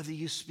whether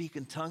you speak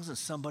in tongues and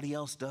somebody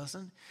else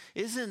doesn't.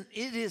 It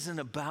isn't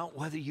about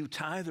whether you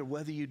tithe or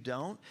whether you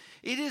don't.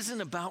 It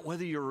isn't about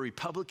whether you're a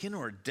Republican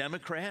or a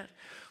Democrat,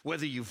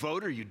 whether you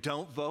vote or you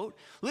don't vote.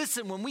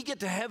 Listen, when we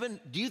get to heaven,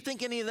 do you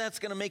think any of that's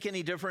going to make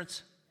any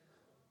difference?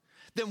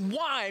 Then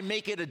why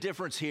make it a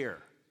difference here?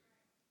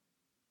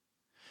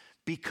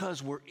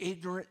 Because we're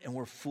ignorant and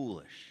we're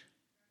foolish.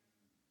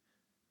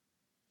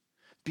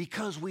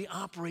 Because we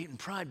operate in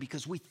pride,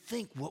 because we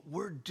think what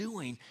we're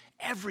doing,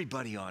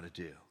 everybody ought to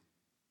do.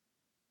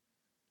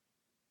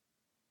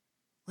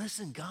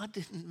 Listen, God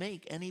didn't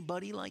make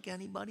anybody like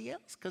anybody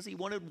else because he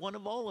wanted one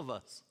of all of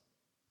us.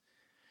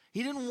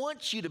 He didn't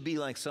want you to be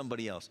like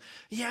somebody else.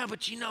 Yeah,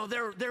 but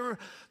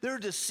they're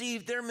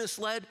deceived, they're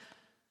misled.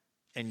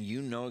 And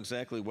you know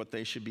exactly what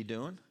they should be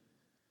doing?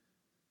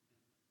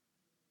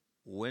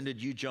 When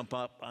did you jump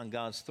up on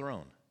God's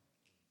throne?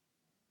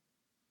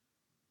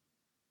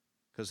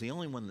 Because the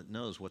only one that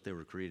knows what they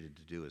were created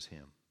to do is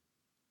him.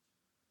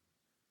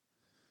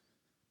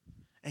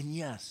 And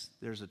yes,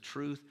 there's a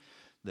truth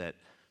that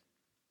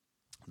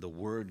the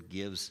Word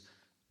gives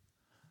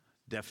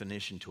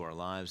definition to our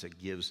lives. It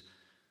gives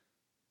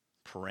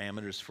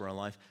parameters for our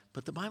life.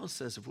 But the Bible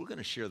says if we're going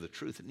to share the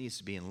truth, it needs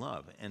to be in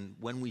love. And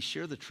when we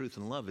share the truth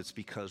in love, it's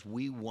because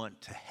we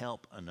want to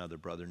help another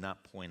brother,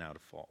 not point out a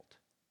fault.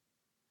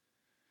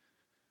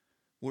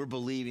 We're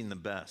believing the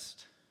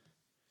best.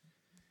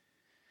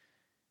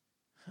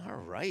 All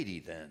righty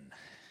then.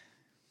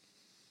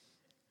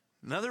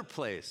 Another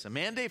place, a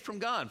mandate from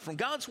God, from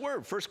God's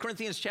word, 1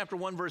 Corinthians chapter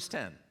 1, verse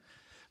 10.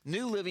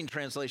 New Living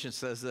Translation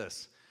says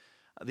this.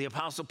 The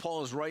Apostle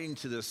Paul is writing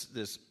to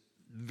this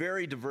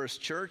very diverse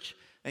church,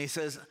 and he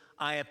says,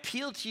 I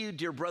appeal to you,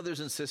 dear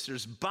brothers and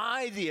sisters,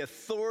 by the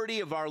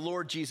authority of our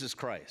Lord Jesus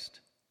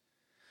Christ.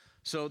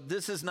 So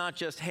this is not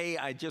just, hey,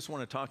 I just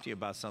want to talk to you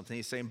about something.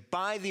 He's saying,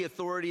 by the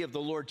authority of the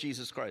Lord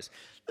Jesus Christ.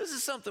 This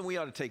is something we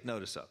ought to take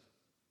notice of.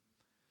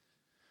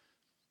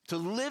 To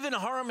live in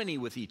harmony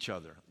with each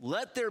other.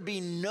 Let there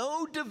be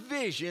no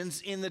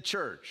divisions in the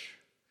church.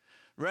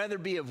 Rather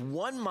be of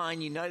one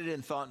mind, united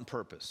in thought and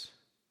purpose.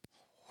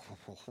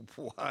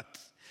 What?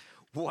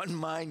 One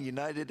mind,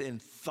 united in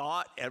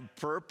thought and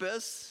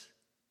purpose?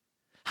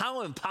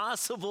 How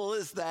impossible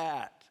is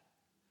that?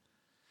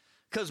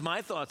 Because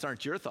my thoughts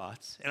aren't your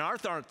thoughts, and our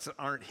thoughts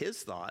aren't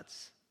his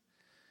thoughts.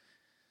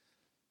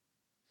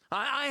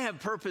 I have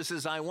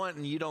purposes I want,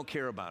 and you don't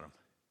care about them.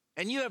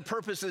 And you have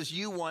purposes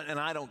you want, and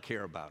I don't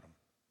care about them.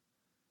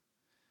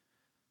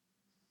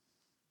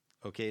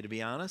 Okay, to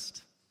be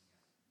honest?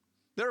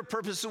 There are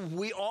purposes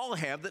we all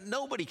have that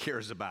nobody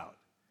cares about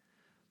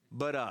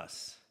but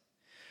us.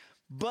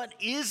 But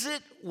is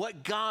it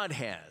what God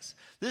has?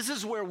 This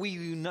is where we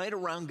unite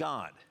around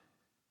God,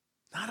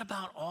 not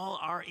about all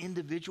our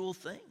individual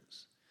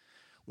things.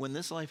 When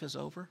this life is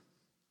over,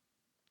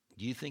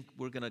 do you think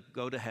we're going to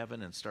go to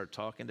heaven and start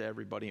talking to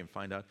everybody and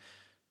find out,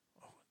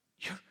 oh,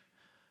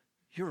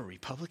 you're a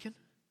Republican?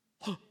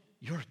 Oh,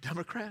 you're a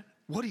Democrat?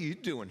 What are you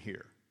doing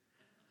here?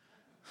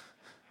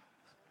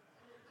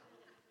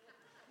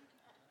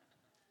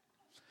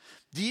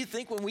 Do you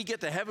think when we get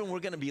to heaven,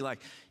 we're going to be like,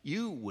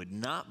 you would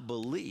not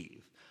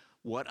believe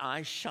what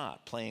I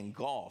shot playing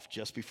golf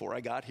just before I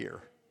got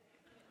here?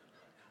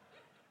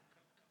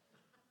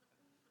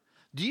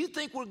 Do you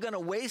think we're going to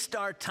waste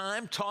our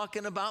time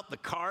talking about the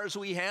cars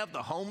we have,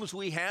 the homes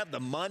we have,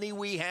 the money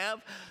we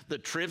have, the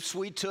trips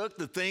we took,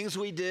 the things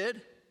we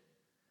did?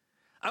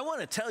 I want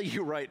to tell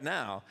you right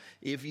now,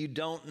 if you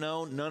don't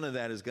know, none of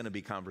that is going to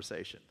be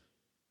conversation.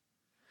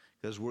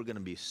 Because we're going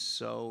to be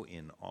so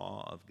in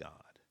awe of God.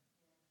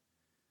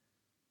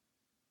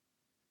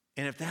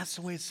 And if that's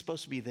the way it's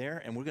supposed to be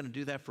there, and we're going to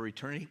do that for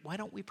eternity, why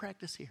don't we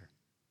practice here?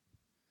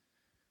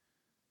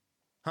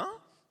 Huh?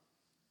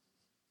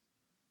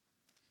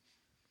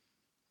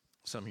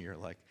 Some of you are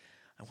like,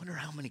 I wonder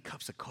how many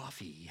cups of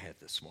coffee he had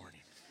this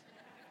morning.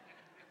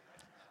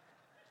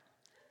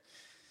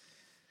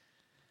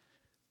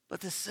 But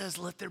this says,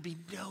 let there be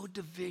no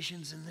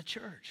divisions in the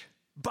church.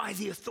 By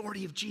the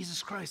authority of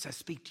Jesus Christ, I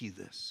speak to you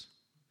this.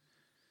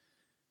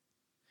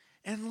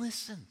 And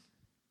listen,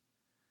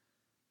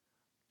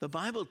 the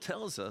Bible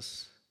tells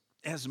us,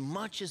 as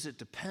much as it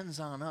depends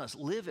on us,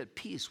 live at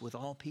peace with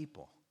all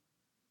people.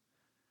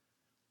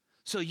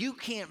 So you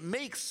can't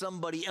make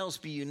somebody else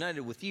be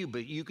united with you,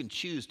 but you can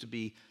choose to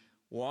be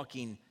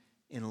walking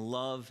in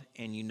love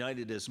and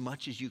united as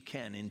much as you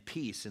can in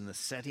peace in the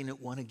setting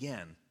at one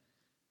again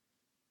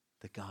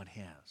that God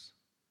has.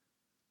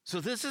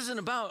 So this isn't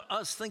about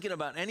us thinking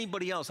about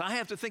anybody else. I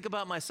have to think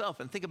about myself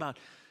and think about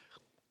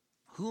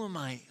who am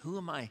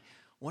I?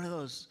 One of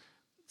those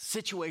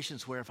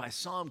situations where if I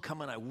saw him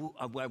coming, I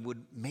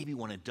would maybe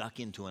want to duck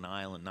into an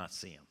aisle and not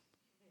see him.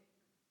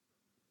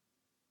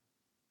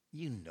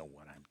 You know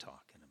what I'm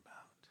talking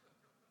about.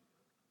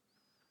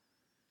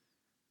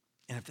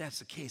 And if that's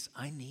the case,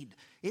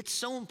 it's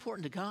so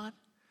important to God.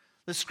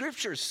 The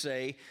scriptures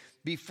say,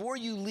 before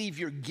you leave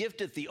your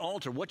gift at the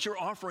altar, what you're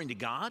offering to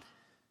God,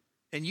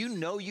 and you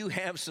know you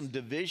have some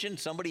division,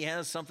 somebody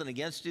has something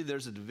against you,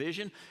 there's a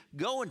division,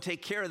 go and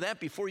take care of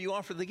that before you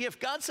offer the gift.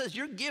 God says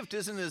your gift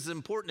isn't as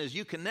important as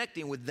you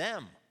connecting with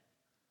them.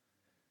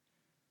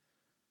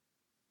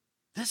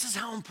 This is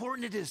how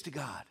important it is to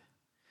God.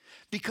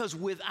 Because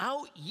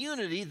without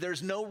unity,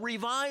 there's no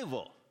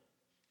revival.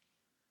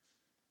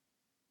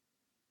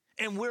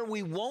 And where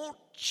we won't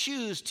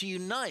choose to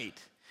unite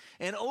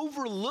and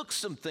overlook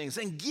some things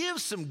and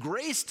give some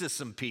grace to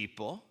some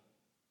people,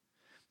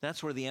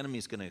 that's where the enemy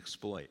is going to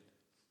exploit.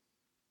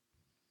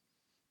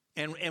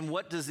 And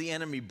what does the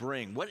enemy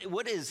bring?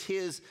 What is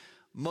his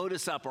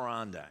modus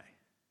operandi?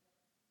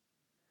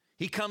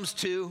 He comes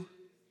to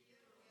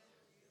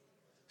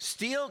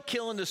Steal,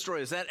 kill, and destroy.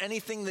 Is that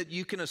anything that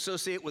you can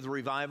associate with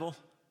revival?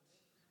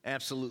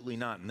 Absolutely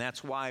not. And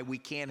that's why we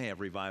can't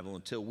have revival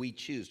until we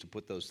choose to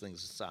put those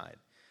things aside.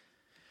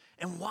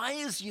 And why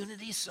is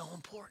unity so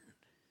important?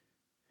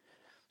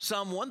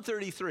 Psalm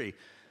 133,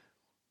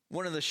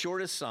 one of the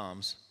shortest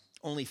Psalms,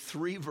 only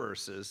 3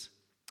 verses.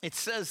 It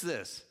says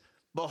this: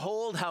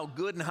 behold how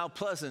good and how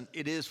pleasant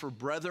it is for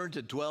brethren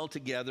to dwell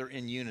together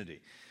in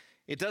unity.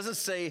 It doesn't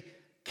say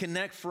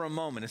connect for a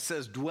moment. It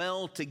says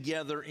dwell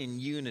together in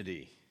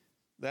unity.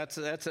 That's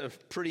a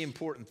pretty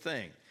important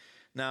thing.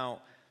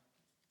 Now,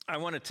 I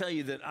want to tell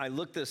you that I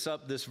looked this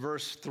up, this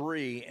verse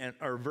 3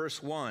 or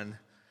verse 1,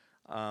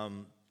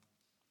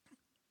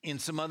 in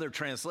some other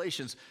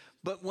translations.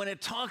 But when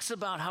it talks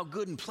about how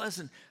good and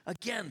pleasant,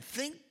 again,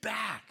 think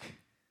back.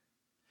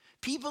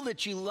 People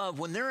that you love,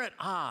 when they're at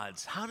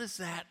odds, how does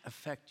that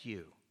affect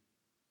you?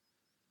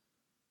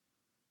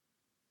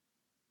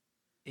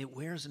 It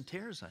wears and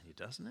tears on you,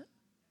 doesn't it?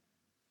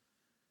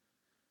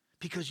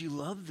 Because you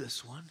love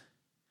this one,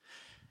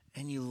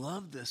 and you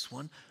love this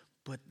one,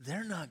 but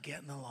they're not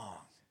getting along.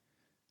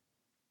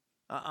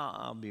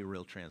 I'll be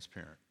real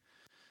transparent.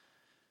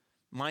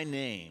 My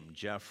name,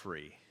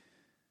 Jeffrey,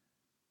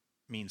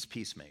 means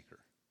peacemaker.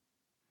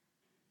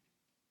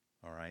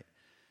 All right?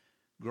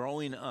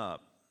 Growing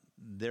up,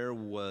 there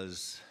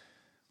was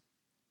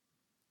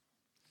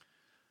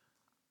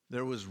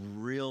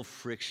real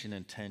friction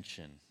and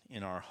tension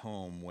in our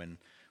home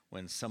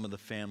when some of the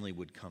family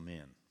would come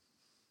in,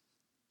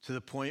 to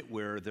the point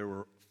where there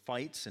were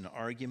fights and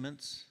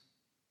arguments.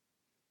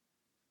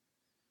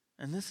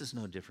 And this is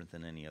no different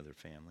than any other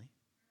family.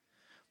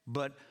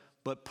 But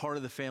part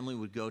of the family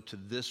would go to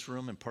this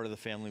room and part of the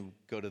family would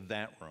go to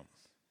that room.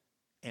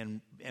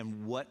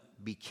 And what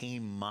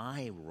became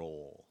my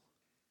role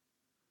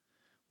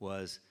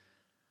was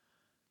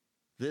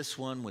this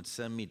one would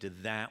send me to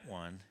that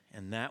one,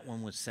 and that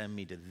one would send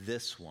me to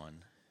this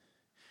one.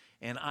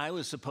 And I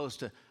was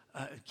supposed to,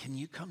 can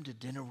you come to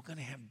dinner? We're going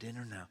to have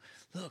dinner now.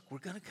 Look, we're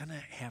going to kind of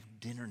have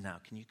dinner now.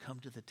 Can you come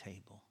to the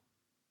table?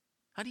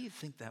 How do you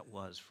think that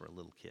was for a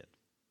little kid?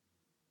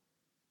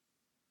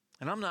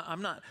 And I'm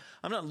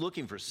not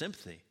looking for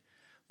sympathy,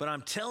 but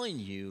I'm telling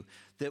you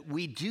that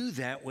we do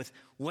that with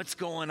what's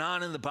going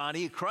on in the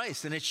body of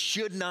Christ, and it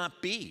should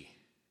not be.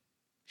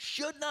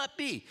 Should not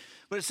be.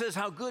 But it says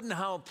how good and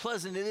how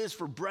pleasant it is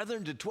for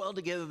brethren to dwell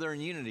together in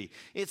unity.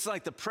 It's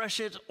like the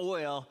precious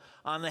oil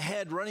on the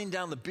head running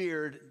down the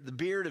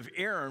beard of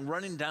Aaron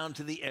running down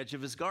to the edge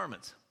of his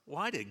garments.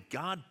 Why did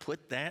God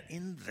put that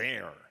in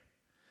there?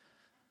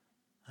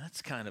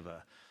 That's kind of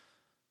a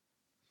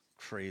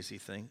crazy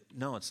thing.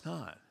 No, it's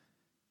not.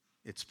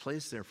 It's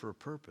placed there for a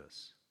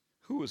purpose.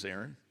 Who was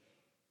Aaron?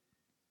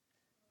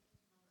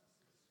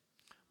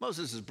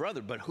 Moses'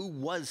 brother, but who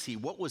was he?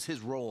 What was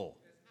his role?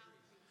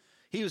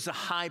 He was the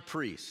high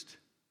priest,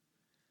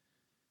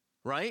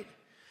 right?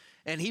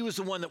 And he was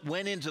the one that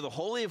went into the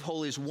Holy of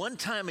Holies one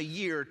time a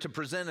year to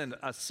present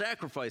a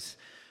sacrifice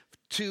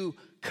to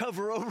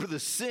cover over the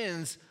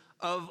sins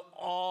of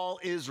all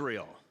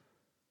Israel.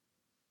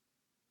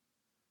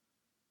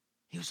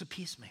 He was a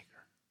peacemaker.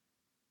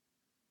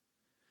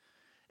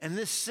 And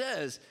this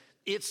says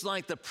it's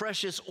like the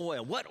precious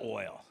oil. What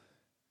oil?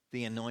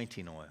 The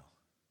anointing oil.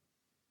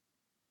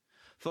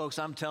 Folks,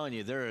 I'm telling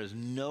you, there is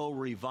no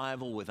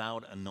revival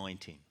without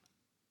anointing.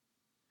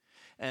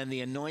 And the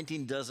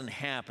anointing doesn't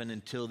happen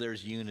until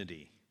there's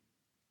unity.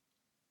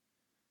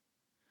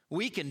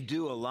 We can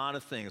do a lot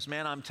of things.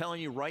 Man, I'm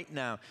telling you right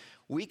now,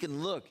 we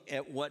can look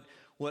at what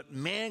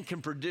man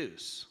can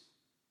produce,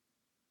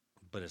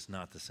 but it's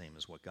not the same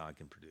as what God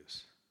can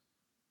produce.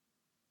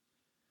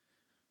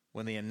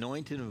 When the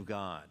anointing of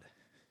God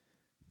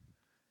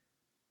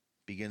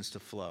begins to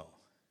flow,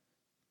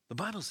 the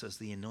Bible says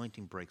the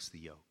anointing breaks the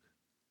yoke.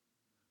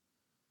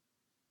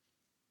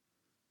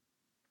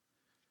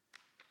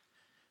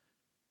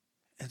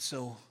 And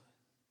so,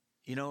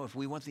 if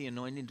we want the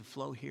anointing to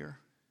flow here,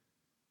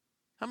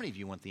 how many of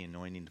you want the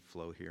anointing to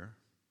flow here?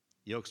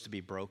 Yokes to be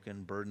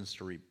broken, burdens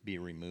to be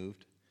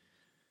removed,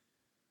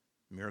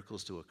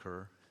 miracles to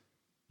occur?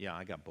 Yeah,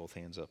 I got both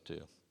hands up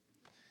too.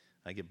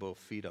 I get both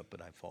feet up,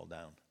 but I fall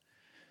down.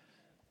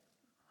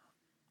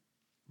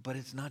 But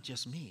it's not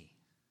just me.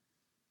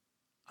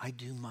 I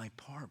do my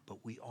part, but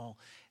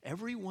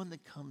everyone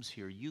that comes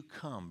here, you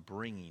come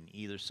bringing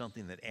either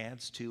something that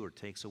adds to or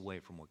takes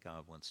away from what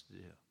God wants to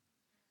do.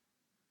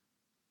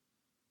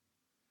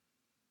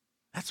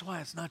 That's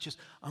why it's not just,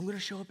 I'm going to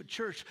show up at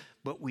church,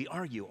 but we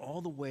argue all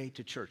the way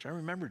to church. I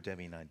remember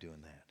Debbie and I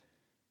doing that.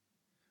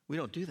 We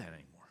don't do that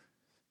anymore.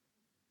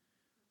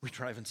 We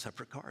drive in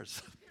separate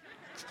cars.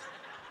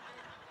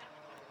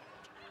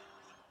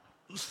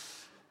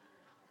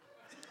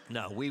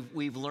 No,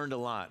 we've learned a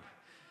lot.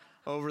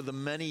 Over the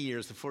many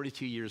years, the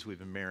 42 years we've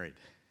been married,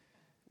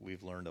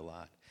 we've learned a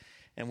lot.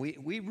 And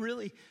we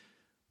really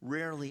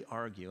rarely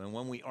argue. And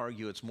when we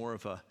argue, it's more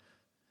of a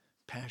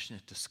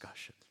passionate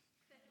discussion.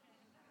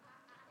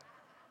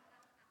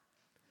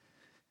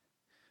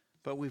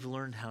 But we've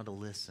learned how to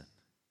listen.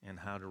 and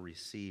how to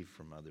receive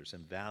from others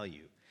and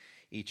value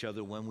each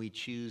other when we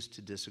choose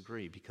to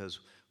disagree, because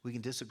we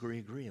can disagree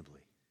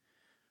agreeably.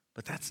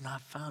 But that's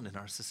not found in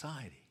our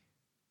society.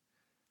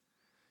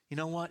 You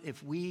know what?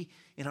 If we,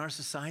 in our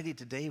society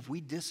today, if we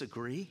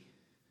disagree,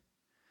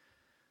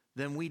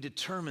 then we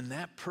determine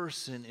that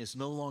person is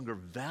no longer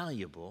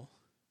valuable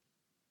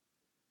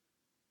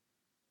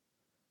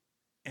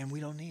and we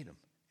don't need them.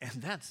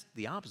 And that's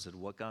the opposite of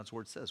what God's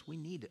word says. We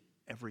need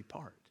every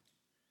part.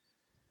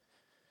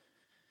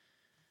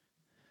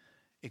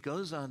 It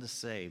goes on to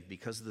say,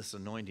 because of this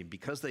anointing,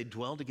 because they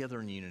dwell together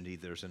in unity,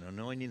 there's an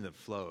anointing that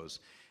flows.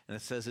 And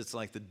it says it's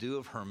like the dew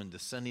of Hermon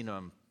descending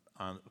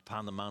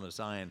upon the Mount of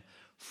Zion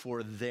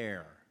for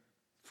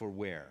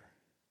where?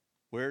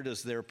 Where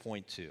does there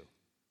point to?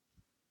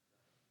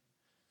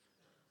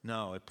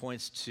 No, it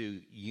points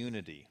to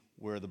unity,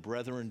 where the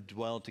brethren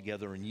dwell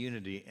together in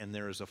unity and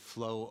there is a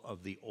flow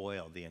of the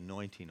oil, the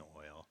anointing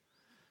oil.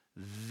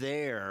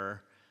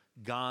 There,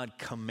 God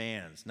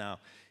commands. Now,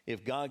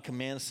 if God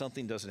commands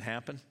something, does it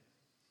happen?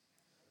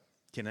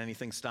 Can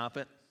anything stop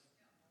it?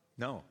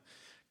 No.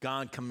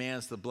 God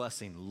commands the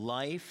blessing,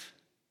 life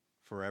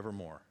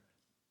forevermore.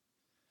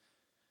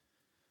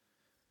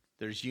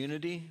 There's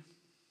unity.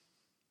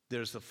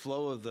 There's the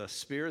flow of the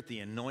Spirit, the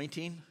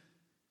anointing.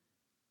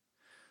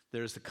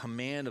 There's the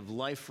command of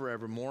life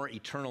forevermore,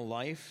 eternal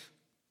life.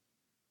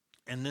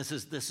 And this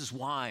is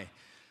why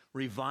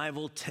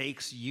revival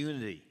takes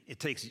unity. It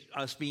takes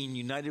us being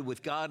united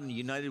with God and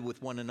united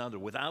with one another.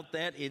 Without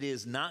that, it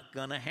is not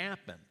going to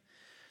happen.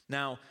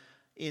 Now,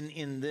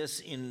 in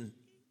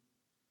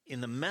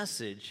the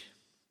Message,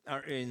 or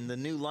in the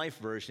New Life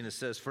Version, it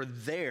says, for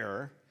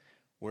there,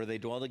 where they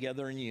dwell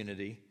together in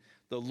unity,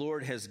 the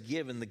Lord has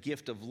given the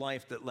gift of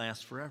life that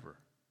lasts forever.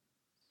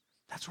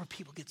 That's where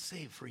people get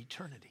saved for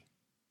eternity.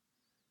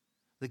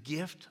 The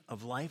gift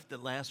of life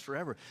that lasts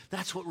forever.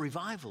 That's what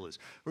revival is.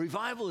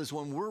 Revival is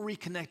when we're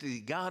reconnected to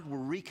God, we're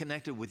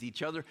reconnected with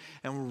each other,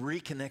 and we're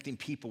reconnecting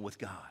people with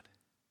God.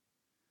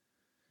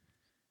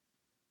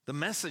 The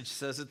Message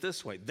says it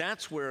this way.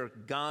 That's where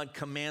God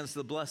commands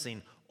the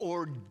blessing,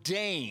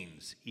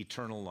 ordains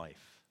eternal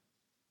life.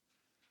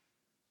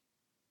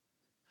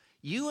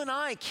 You and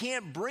I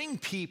can't bring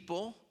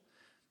people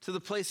to the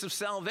place of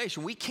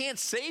salvation. We can't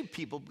save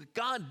people, but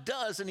God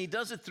does, and he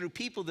does it through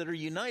people that are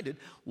united,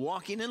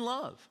 walking in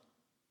love.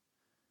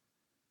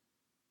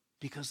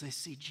 Because they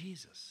see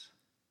Jesus.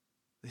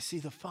 They see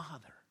the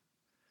Father.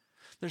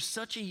 There's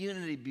such a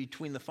unity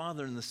between the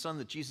Father and the Son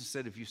that Jesus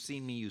said, if you've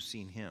seen me, you've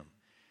seen him.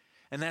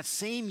 And that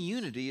same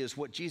unity is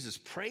what Jesus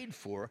prayed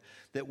for,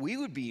 that we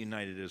would be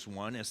united as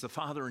one, as the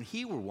Father and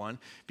he were one,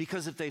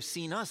 because if they've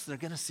seen us, they're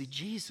going to see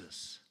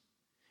Jesus.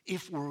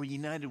 If we're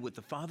united with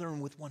the Father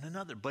and with one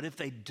another. But if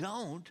they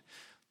don't,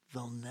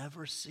 they'll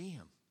never see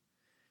him.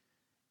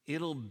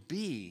 It'll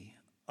be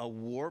a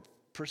warped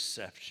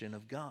perception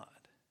of God.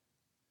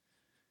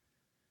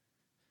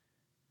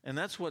 And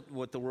that's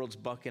what the world's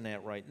bucking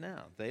at right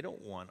now. They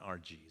don't want our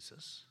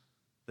Jesus.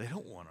 They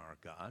don't want our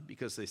God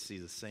because they see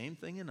the same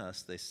thing in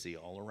us they see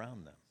all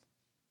around them.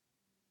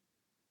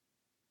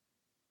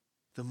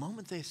 The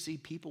moment they see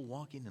people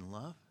walking in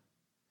love,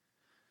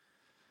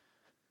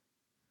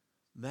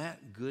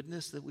 that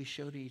goodness that we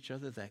show to each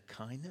other, that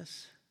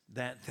kindness,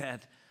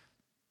 that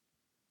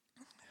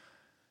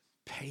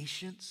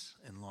patience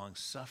and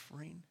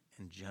long-suffering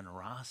and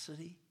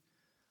generosity,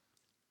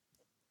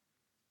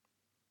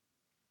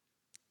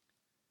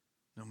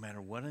 no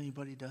matter what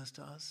anybody does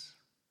to us,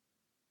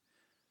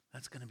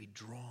 that's going to be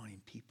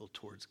drawing people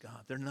towards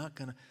God. They're not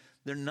going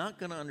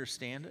to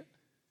understand it,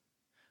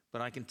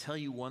 but I can tell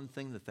you one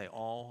thing, that they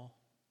all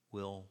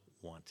will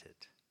want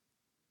it.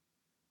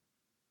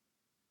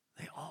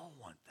 They all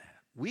want that.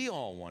 We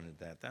all wanted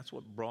that. That's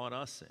what brought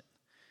us in.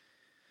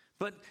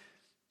 But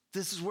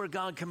this is where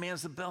God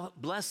commands the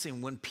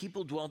blessing, when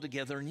people dwell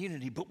together in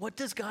unity. But what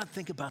does God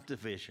think about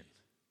division?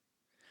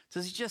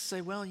 Does he just say,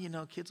 well,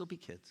 kids will be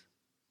kids?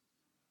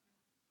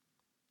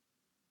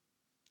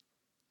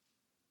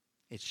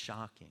 It's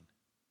shocking.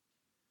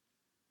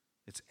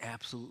 It's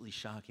absolutely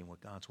shocking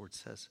what God's word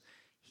says.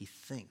 He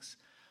thinks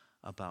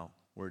about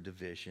where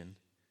division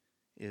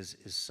is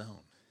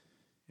sown.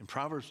 In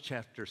Proverbs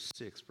chapter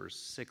 6, verse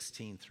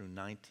 16 through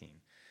 19,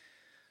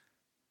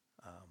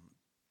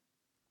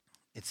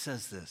 it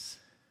says this: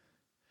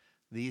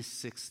 these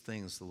 6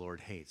 things the Lord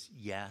hates.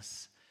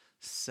 Yes,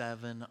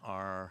 7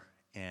 are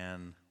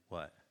an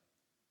what?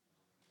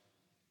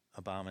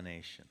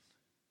 Abomination.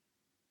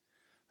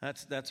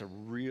 That's a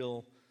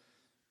real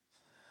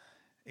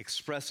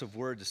expressive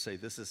word to say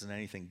this isn't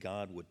anything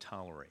God would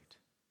tolerate.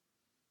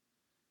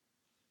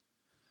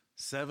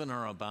 7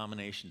 are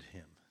abomination to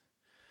him.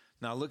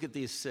 Now look at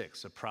these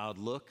 6. A proud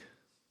look,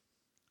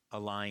 a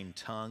lying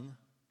tongue.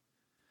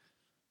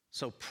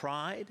 So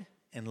pride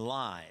and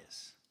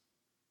lies,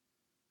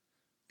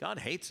 God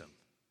hates them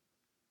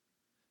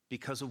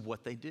because of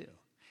what they do.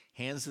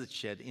 Hands that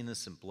shed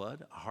innocent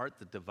blood, a heart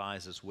that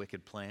devises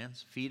wicked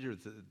plans, feet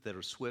that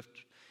are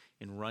swift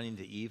in running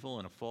to evil,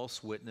 and a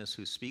false witness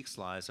who speaks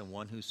lies, and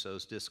one who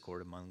sows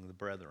discord among the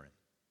brethren.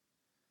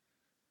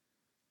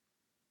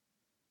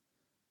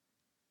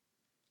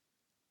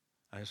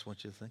 I just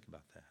want you to think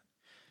about that.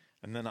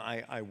 And then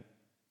I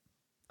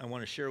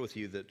want to share with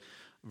you that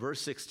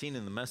verse 16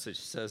 in the Message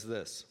says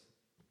this: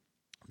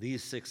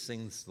 these 6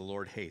 things the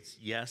Lord hates.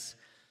 Yes,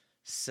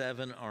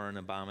 7 are an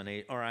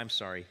abomination. Or I'm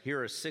sorry,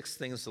 here are 6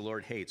 things the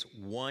Lord hates.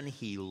 1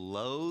 he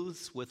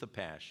loathes with a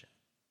passion.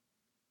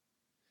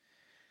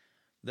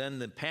 Then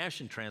the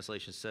Passion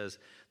Translation says,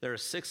 there are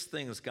 6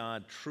 things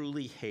God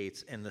truly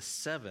hates, and the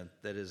 7th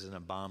that is an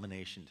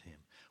abomination to him.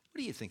 What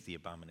do you think the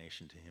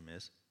abomination to him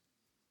is?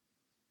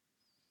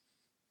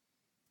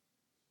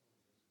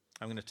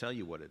 I'm going to tell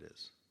you what it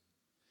is.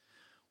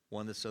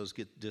 One that sows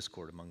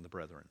discord among the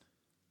brethren.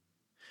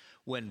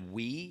 When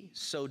we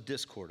sow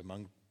discord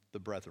among the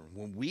brethren,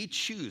 when we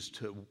choose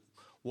to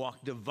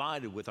walk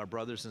divided with our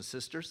brothers and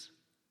sisters,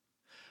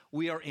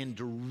 we are in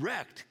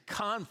direct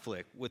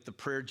conflict with the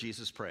prayer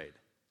Jesus prayed.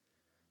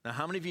 Now,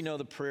 how many of you know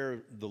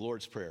the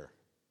Lord's Prayer?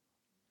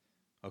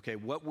 Okay,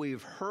 what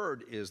we've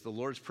heard is the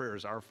Lord's Prayer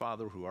is, Our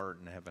Father who art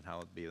in heaven,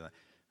 hallowed be thy.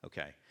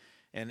 Okay,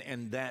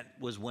 and that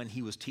was when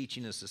he was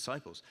teaching his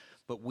disciples.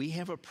 But we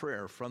have a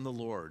prayer from the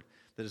Lord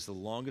that is the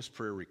longest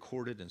prayer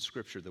recorded in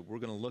Scripture that we're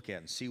going to look at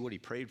and see what he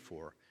prayed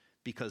for,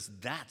 because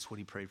that's what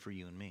he prayed for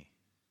you and me.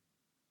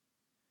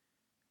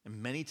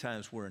 And many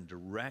times we're in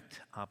direct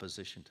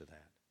opposition to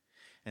that.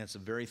 And it's the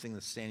very thing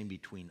that's standing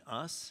between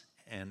us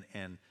and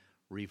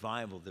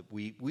revival that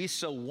we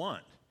so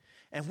want.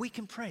 And we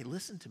can pray.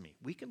 Listen to me.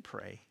 We can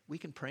pray. We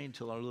can pray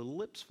until our little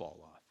lips fall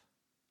off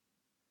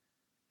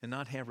and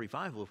not have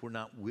revival if we're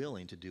not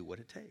willing to do what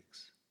it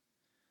takes.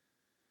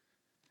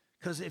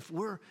 Because if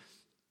we're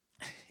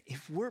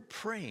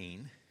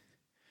praying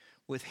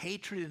with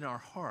hatred in our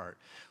heart,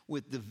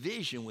 with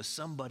division with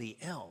somebody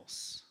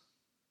else,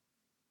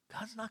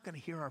 God's not going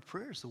to hear our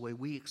prayers the way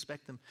we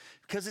expect them.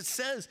 Because it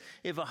says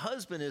if a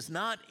husband is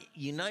not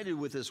united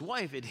with his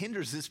wife, it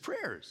hinders his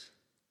prayers.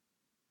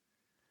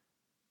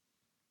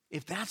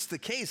 If that's the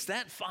case,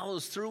 that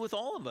follows through with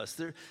all of us.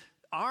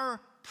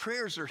 Our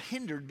prayers are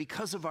hindered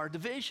because of our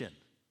division.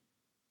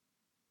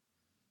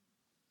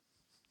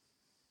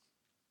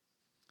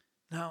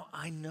 Now,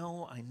 I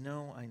know.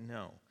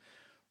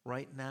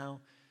 Right now,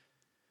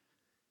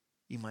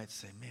 you might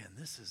say, man,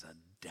 this is a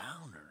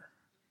downer.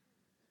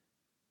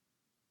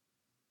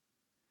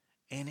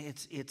 And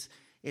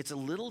it's a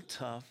little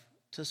tough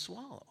to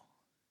swallow.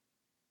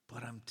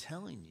 But I'm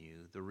telling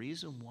you, the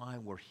reason why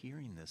we're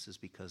hearing this is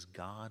because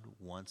God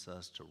wants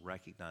us to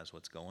recognize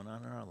what's going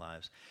on in our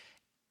lives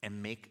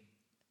and make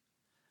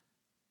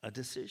a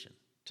decision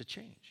to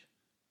change.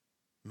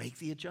 Make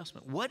the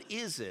adjustment. What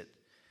is it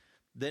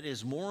that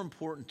is more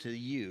important to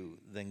you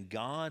than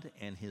God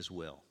and his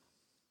will?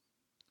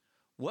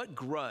 What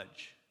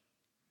grudge?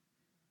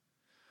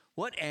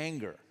 What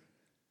anger?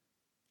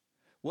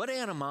 What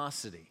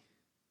animosity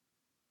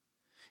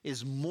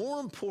is more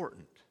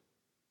important?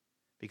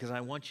 Because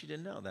I want you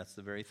to know that's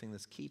the very thing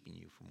that's keeping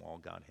you from all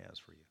God has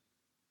for you.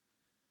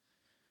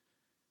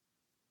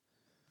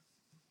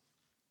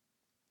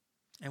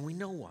 And we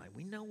know why.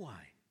 We know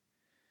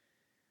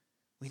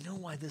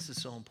why this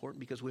is so important,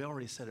 because we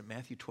already said it,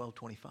 Matthew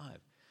 12:25.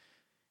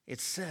 It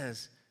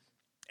says,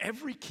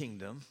 every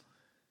kingdom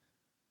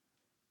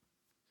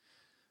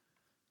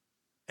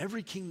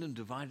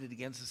divided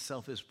against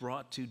itself is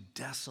brought to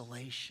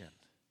desolation.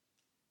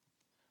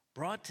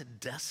 Brought to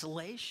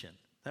desolation.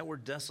 That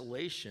word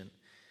desolation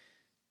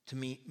to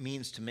me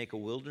means to make a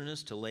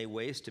wilderness, to lay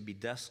waste, to be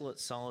desolate,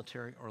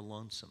 solitary, or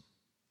lonesome.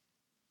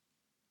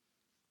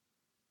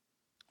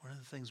 One of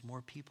the things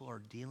more people are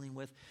dealing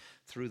with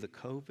through the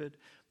COVID,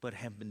 but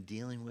have been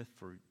dealing with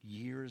for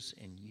years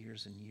and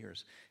years and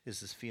years,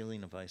 is this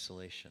feeling of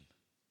isolation.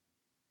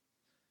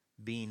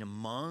 Being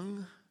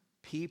among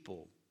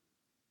people,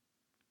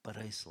 but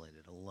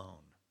isolated,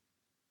 alone.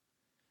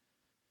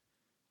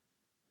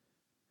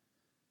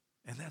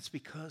 And that's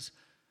because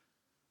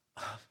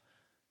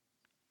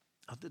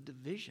of the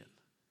division.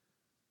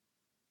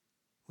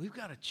 We've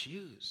got to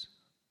choose.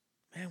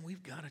 Man,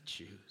 we've got to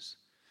choose.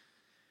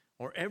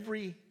 Or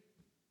every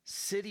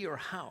city or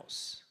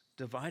house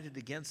divided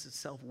against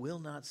itself will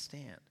not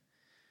stand.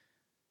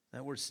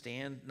 That word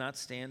not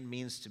stand,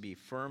 means to be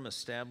firm,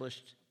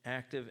 established,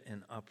 active,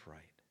 and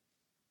upright.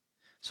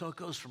 So it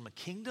goes from a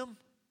kingdom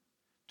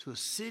to a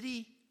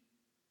city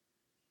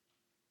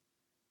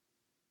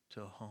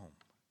to a home.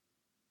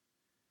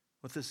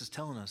 What this is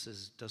telling us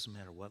is it doesn't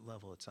matter what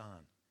level it's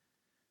on.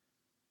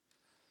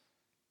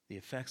 The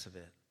effects of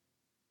it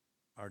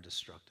are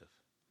destructive,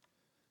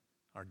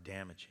 are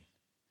damaging.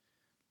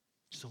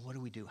 So what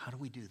do? How do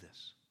we do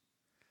this?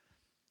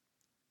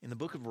 In the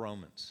book of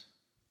Romans,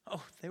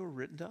 they were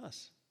written to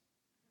us.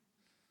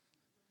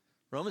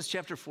 Romans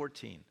chapter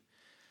 14.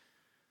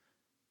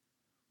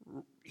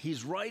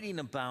 He's writing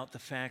about the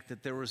fact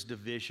that there was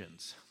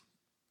divisions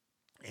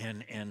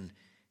and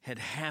had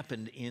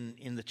happened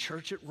in the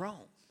church at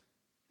Rome.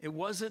 It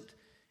wasn't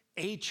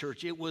a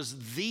church, it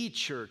was the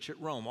church at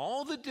Rome.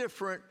 All the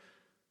different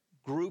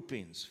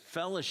groupings,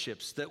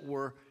 fellowships that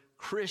were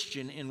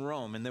Christian in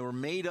Rome, and they were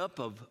made up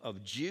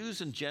of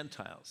Jews and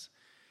Gentiles.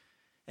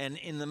 And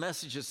in the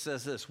Message it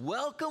says this: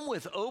 welcome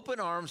with open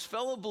arms,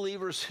 fellow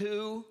believers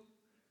who,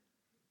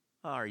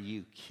 are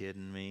you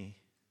kidding me?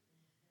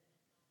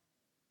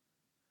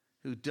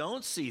 Who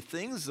don't see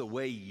things the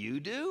way you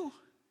do?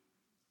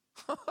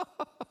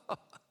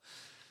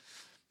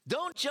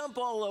 Don't jump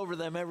all over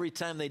them every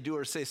time they do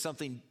or say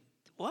something,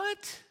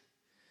 what?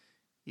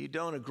 You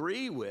don't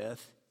agree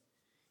with,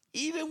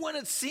 even when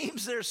it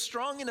seems they're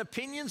strong in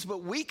opinions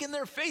but weak in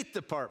their faith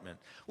department.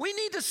 We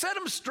need to set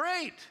them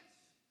straight.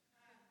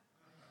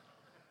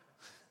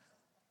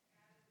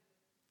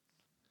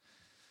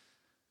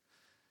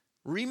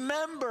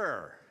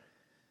 Remember,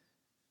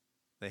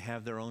 they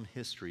have their own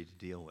history to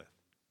deal with.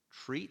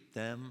 Treat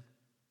them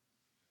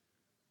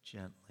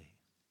gently.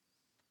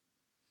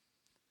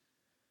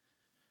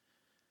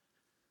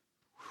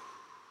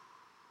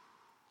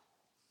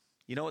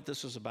 You know what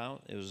this was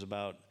about? It was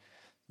about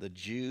the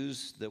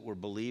Jews that were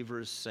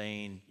believers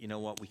saying, you know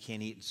what, we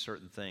can't eat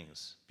certain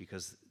things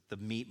because the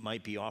meat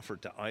might be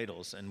offered to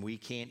idols, and we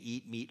can't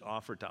eat meat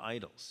offered to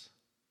idols.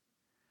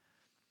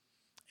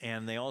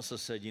 And they also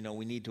said, you know,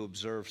 we need to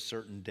observe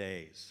certain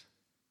days.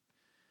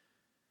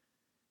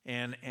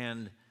 And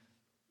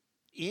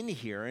in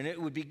here, and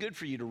it would be good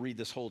for you to read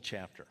this whole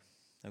chapter,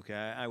 okay?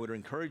 I would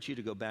encourage you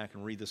to go back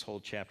and read this whole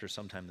chapter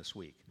sometime this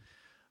week.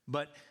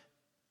 But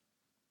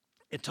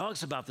it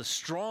talks about the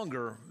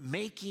stronger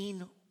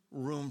making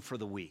room for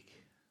the weak,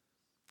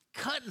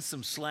 cutting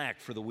some slack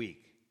for the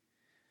weak.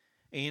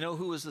 And you know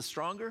who was the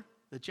stronger?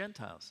 The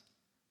Gentiles.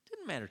 It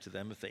didn't matter to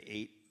them if they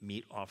ate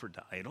meat offered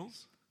to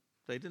idols.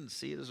 They didn't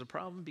see it as a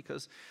problem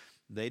because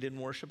they didn't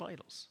worship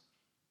idols.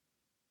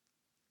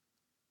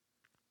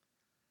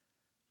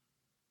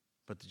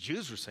 But the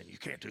Jews were saying, you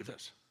can't do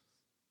this.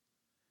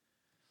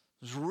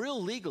 It was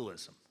real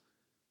legalism.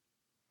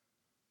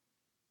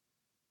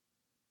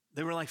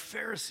 They were like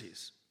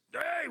Pharisees.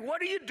 Hey,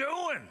 what are you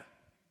doing?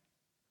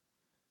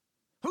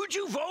 Who'd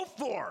you vote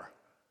for?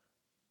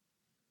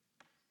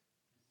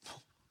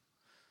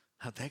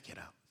 How'd that get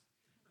out?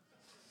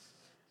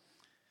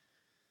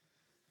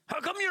 How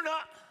come you're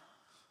not?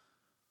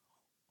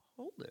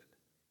 Hold it.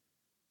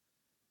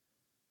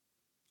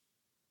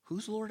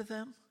 Who's Lord of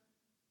them?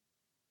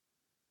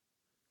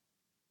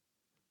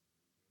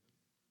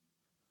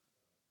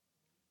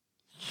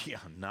 Yeah,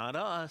 not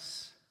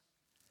us.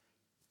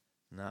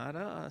 Not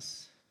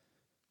us.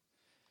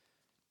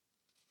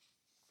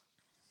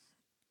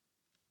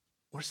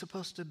 We're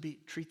supposed to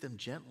treat them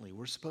gently.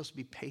 We're supposed to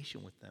be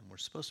patient with them. We're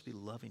supposed to be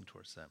loving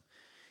towards them.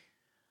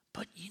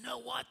 But you know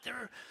what?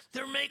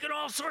 They're making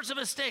all sorts of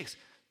mistakes.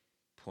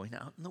 Point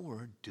out in the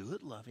Word, do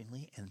it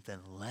lovingly, and then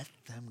let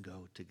them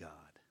go to God.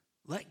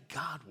 Let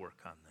God work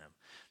on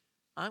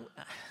them.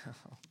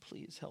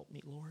 Please help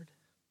me, Lord.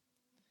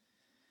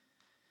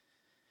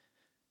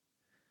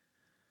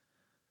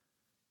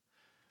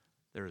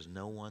 There is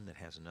no one that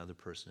has another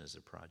person as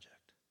a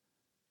project.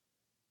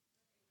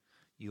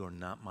 You are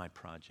not my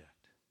project.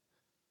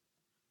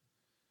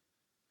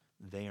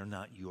 They are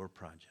not your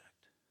project.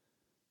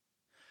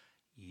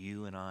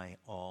 You and I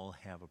all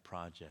have a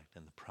project,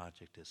 and the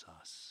project is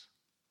us.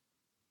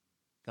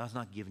 God's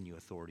not giving you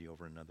authority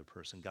over another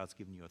person. God's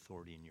giving you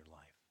authority in your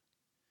life.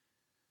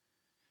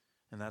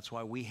 And that's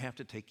why we have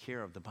to take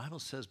care of, the Bible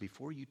says,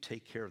 before you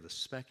take care of the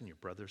speck in your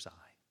brother's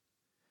eye,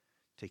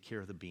 take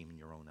care of the beam in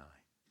your own eye.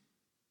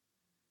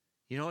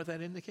 You know what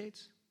that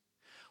indicates?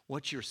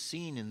 What you're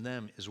seeing in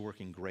them is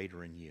working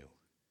greater in you.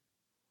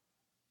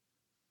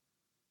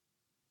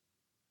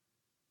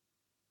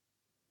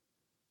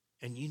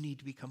 And you need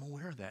to become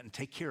aware of that and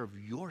take care of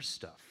your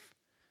stuff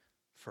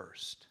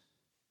first.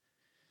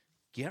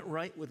 Get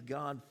right with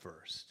God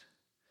first.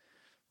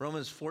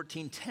 Romans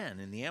 14:10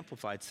 in the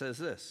Amplified says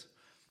this: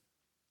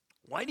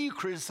 why do you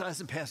criticize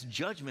and pass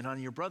judgment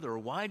on your brother? Or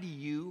why do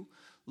you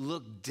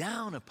look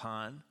down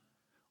upon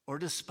or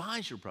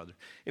despise your brother?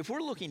 If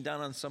we're looking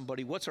down on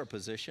somebody, what's our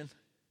position?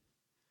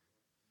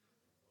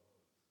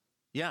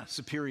 Yeah,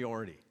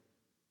 superiority,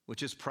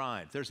 which is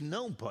pride. There's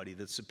nobody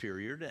that's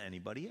superior to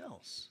anybody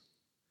else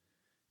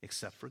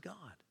except for God.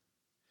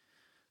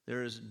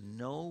 There is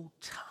no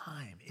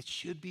time. It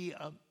should be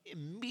an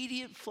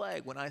immediate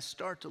flag when I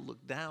start to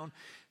look down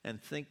and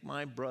think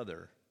my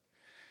brother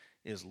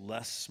is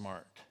less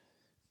smart,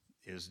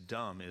 is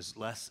dumb, is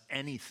less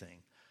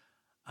anything.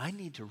 I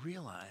need to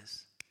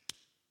realize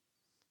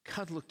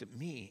God looked at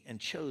me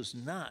and chose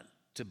not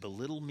to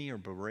belittle me or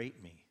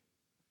berate me,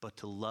 but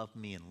to love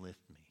me and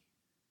lift me.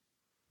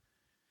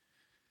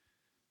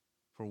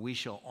 For we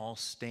shall all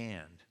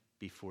stand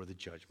before the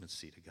judgment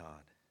seat of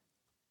God.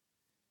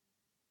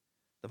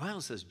 The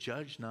Bible says,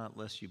 judge not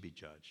lest you be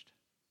judged.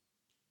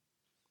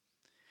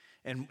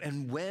 And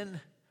when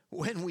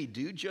we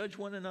do judge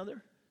one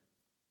another,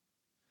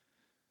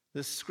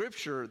 the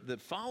scripture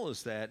that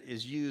follows that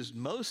is used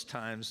most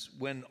times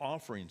when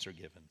offerings are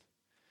given.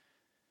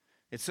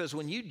 It says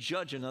when you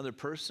judge another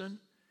person,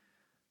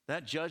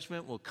 that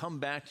judgment will come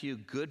back to you,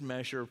 good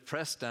measure,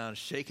 pressed down,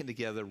 shaken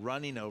together,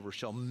 running over,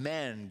 shall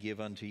men give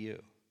unto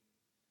you.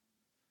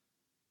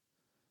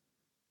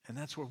 And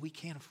that's where we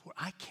can't afford.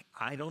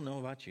 I don't know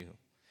about you.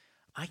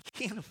 I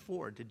can't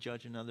afford to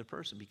judge another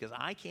person because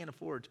I can't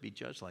afford to be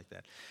judged like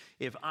that.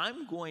 If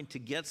I'm going to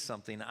get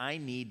something, I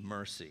need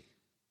mercy.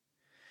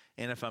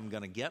 And if I'm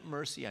going to get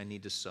mercy, I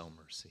need to sow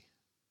mercy.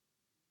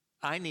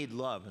 I need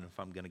love, and if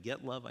I'm going to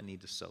get love, I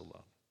need to sow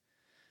love.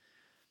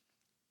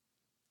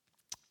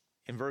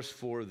 In verse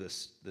 4 of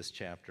this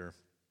chapter,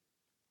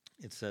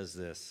 it says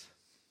this: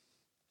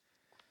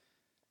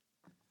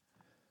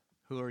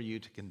 who are you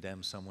to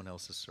condemn someone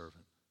else's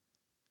servant?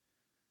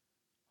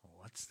 Well,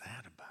 what's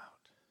that about?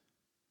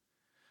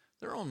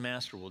 Their own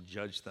master will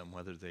judge them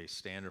whether they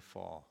stand or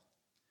fall.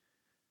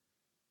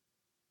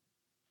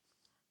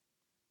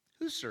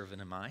 Whose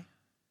servant am I?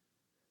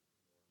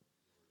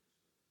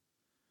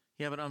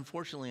 Yeah, but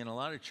unfortunately, in a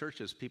lot of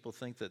churches, people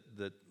think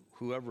that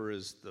whoever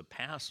is the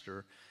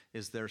pastor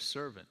is their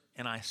servant.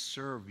 And I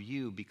serve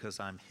you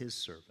because I'm his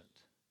servant.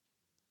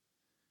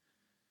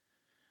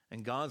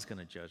 And God's going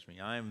to judge me.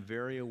 I am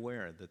very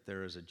aware that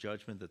there is a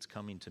judgment that's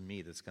coming to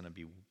me that's going to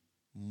be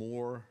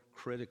more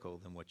critical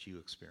than what you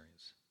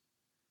experience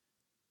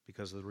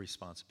because of the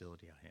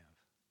responsibility I have.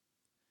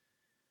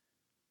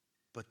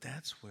 But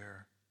that's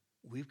where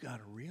we've got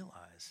to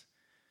realize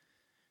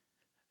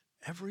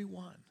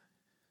everyone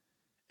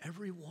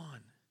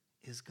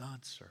is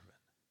God's servant.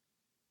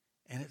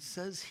 And it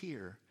says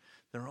here,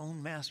 their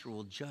own master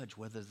will judge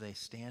whether they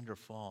stand or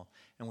fall.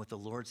 And with the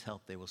Lord's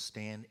help, they will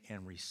stand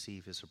and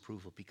receive his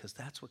approval, because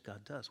that's what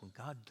God does. When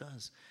God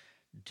does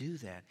do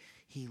that,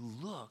 he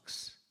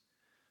looks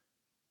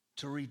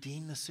to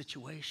redeem the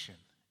situation.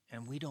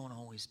 And we don't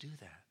always do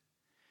that.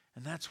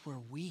 And that's where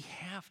we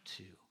have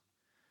to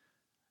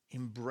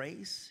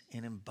embrace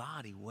and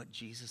embody what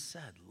Jesus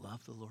said.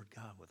 Love the Lord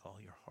God with all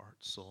your heart,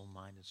 soul,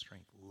 mind, and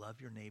strength. Love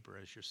your neighbor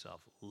as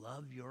yourself.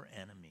 Love your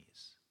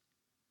enemies.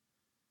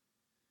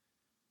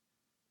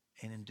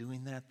 And in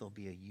doing that, there'll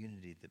be a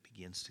unity that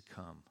begins to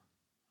come.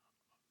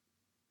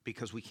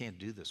 Because we can't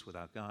do this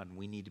without God, and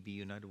we need to be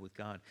united with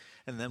God.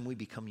 And then we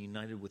become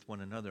united with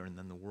one another, and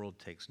then the world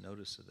takes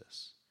notice of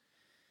this.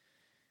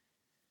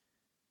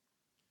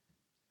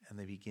 And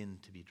they begin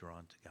to be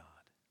drawn to God.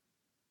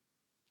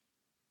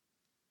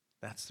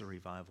 That's the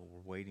revival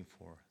we're waiting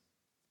for.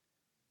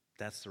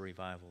 That's the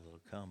revival that'll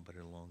come, but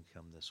it'll only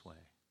come this way.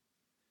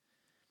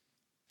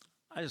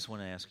 I just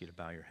want to ask you to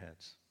bow your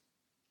heads.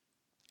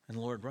 And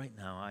Lord, right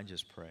now, I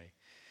just pray,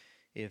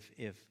 if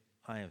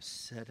I have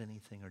said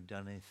anything or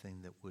done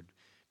anything that would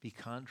be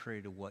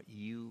contrary to what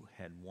you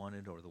had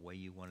wanted or the way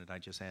you wanted, I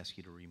just ask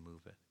you to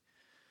remove it.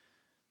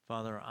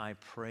 Father, I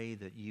pray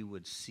that you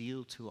would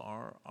seal to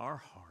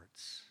our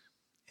hearts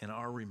and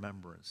our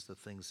remembrance the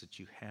things that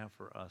you have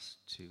for us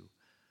to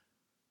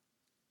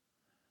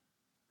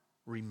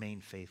remain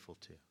faithful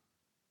to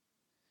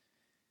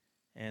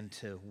and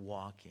to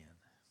walk in.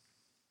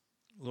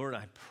 Lord,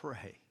 I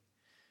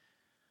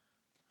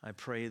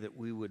pray that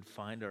we would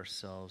find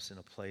ourselves in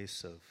a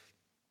place of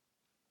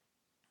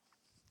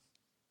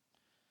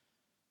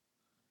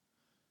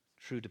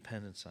true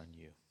dependence on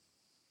you,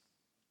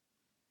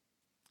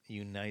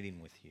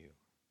 uniting with you.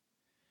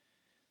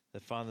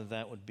 That, Father,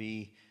 that would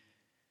be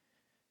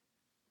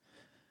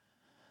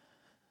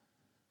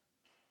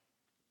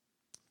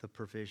the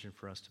provision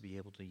for us to be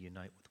able to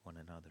unite with one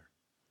another.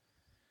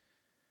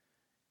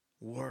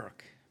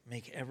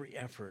 Make every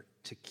effort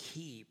to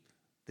keep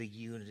the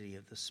unity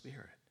of the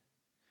Spirit.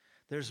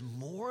 There's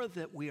more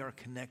that we are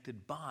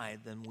connected by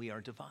than we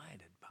are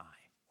divided by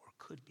or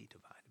could be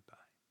divided by.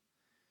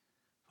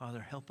 Father,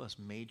 help us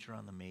major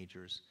on the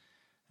majors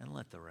and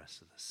let the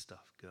rest of this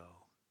stuff go.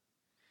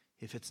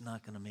 If it's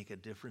not going to make a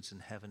difference in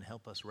heaven,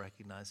 help us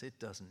recognize it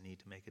doesn't need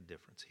to make a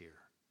difference here.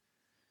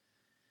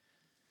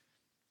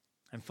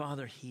 And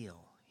Father,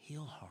 heal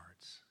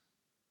hearts.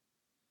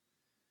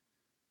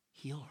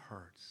 Heal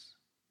hurts.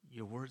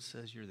 Your word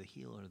says you're the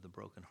healer of the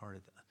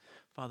brokenhearted.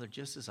 Father,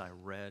 just as I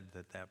read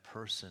that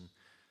person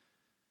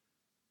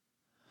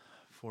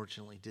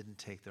fortunately didn't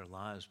take their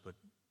lives, but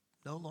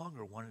no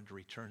longer wanted to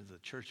return to the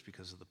church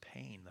because of the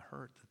pain, the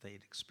hurt that they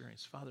had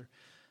experienced. Father,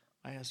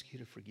 I ask you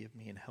to forgive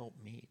me and help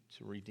me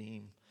to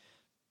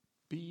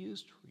be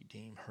used to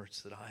redeem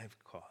hurts that I have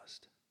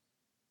caused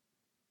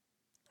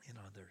in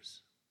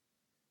others.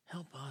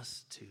 Help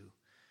us to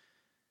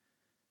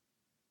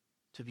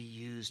be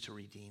used to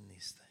redeem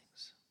these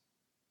things.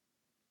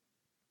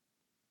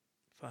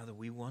 Father,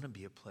 we want to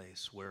be a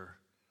place where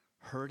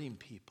hurting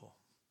people,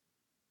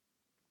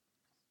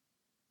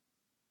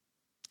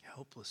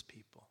 helpless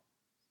people,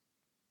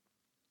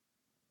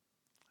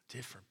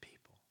 different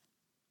people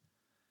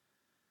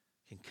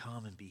can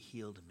come and be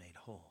healed and made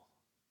whole,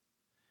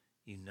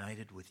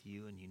 united with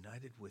you and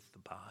united with the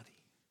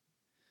body.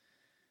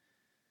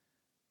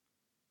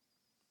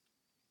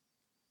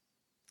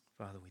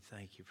 Father, we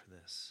thank you for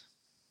this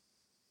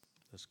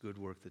good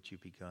work that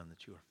you've begun,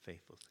 that you are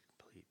faithful to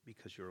complete,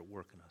 because you're at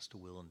work in us to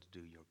will and to do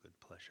your good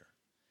pleasure.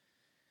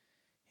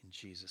 In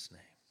Jesus'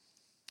 name,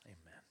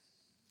 amen.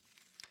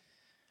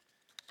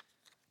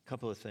 A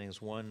couple of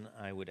things. One,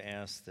 I would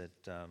ask that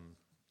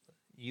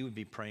you would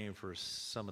be praying for some of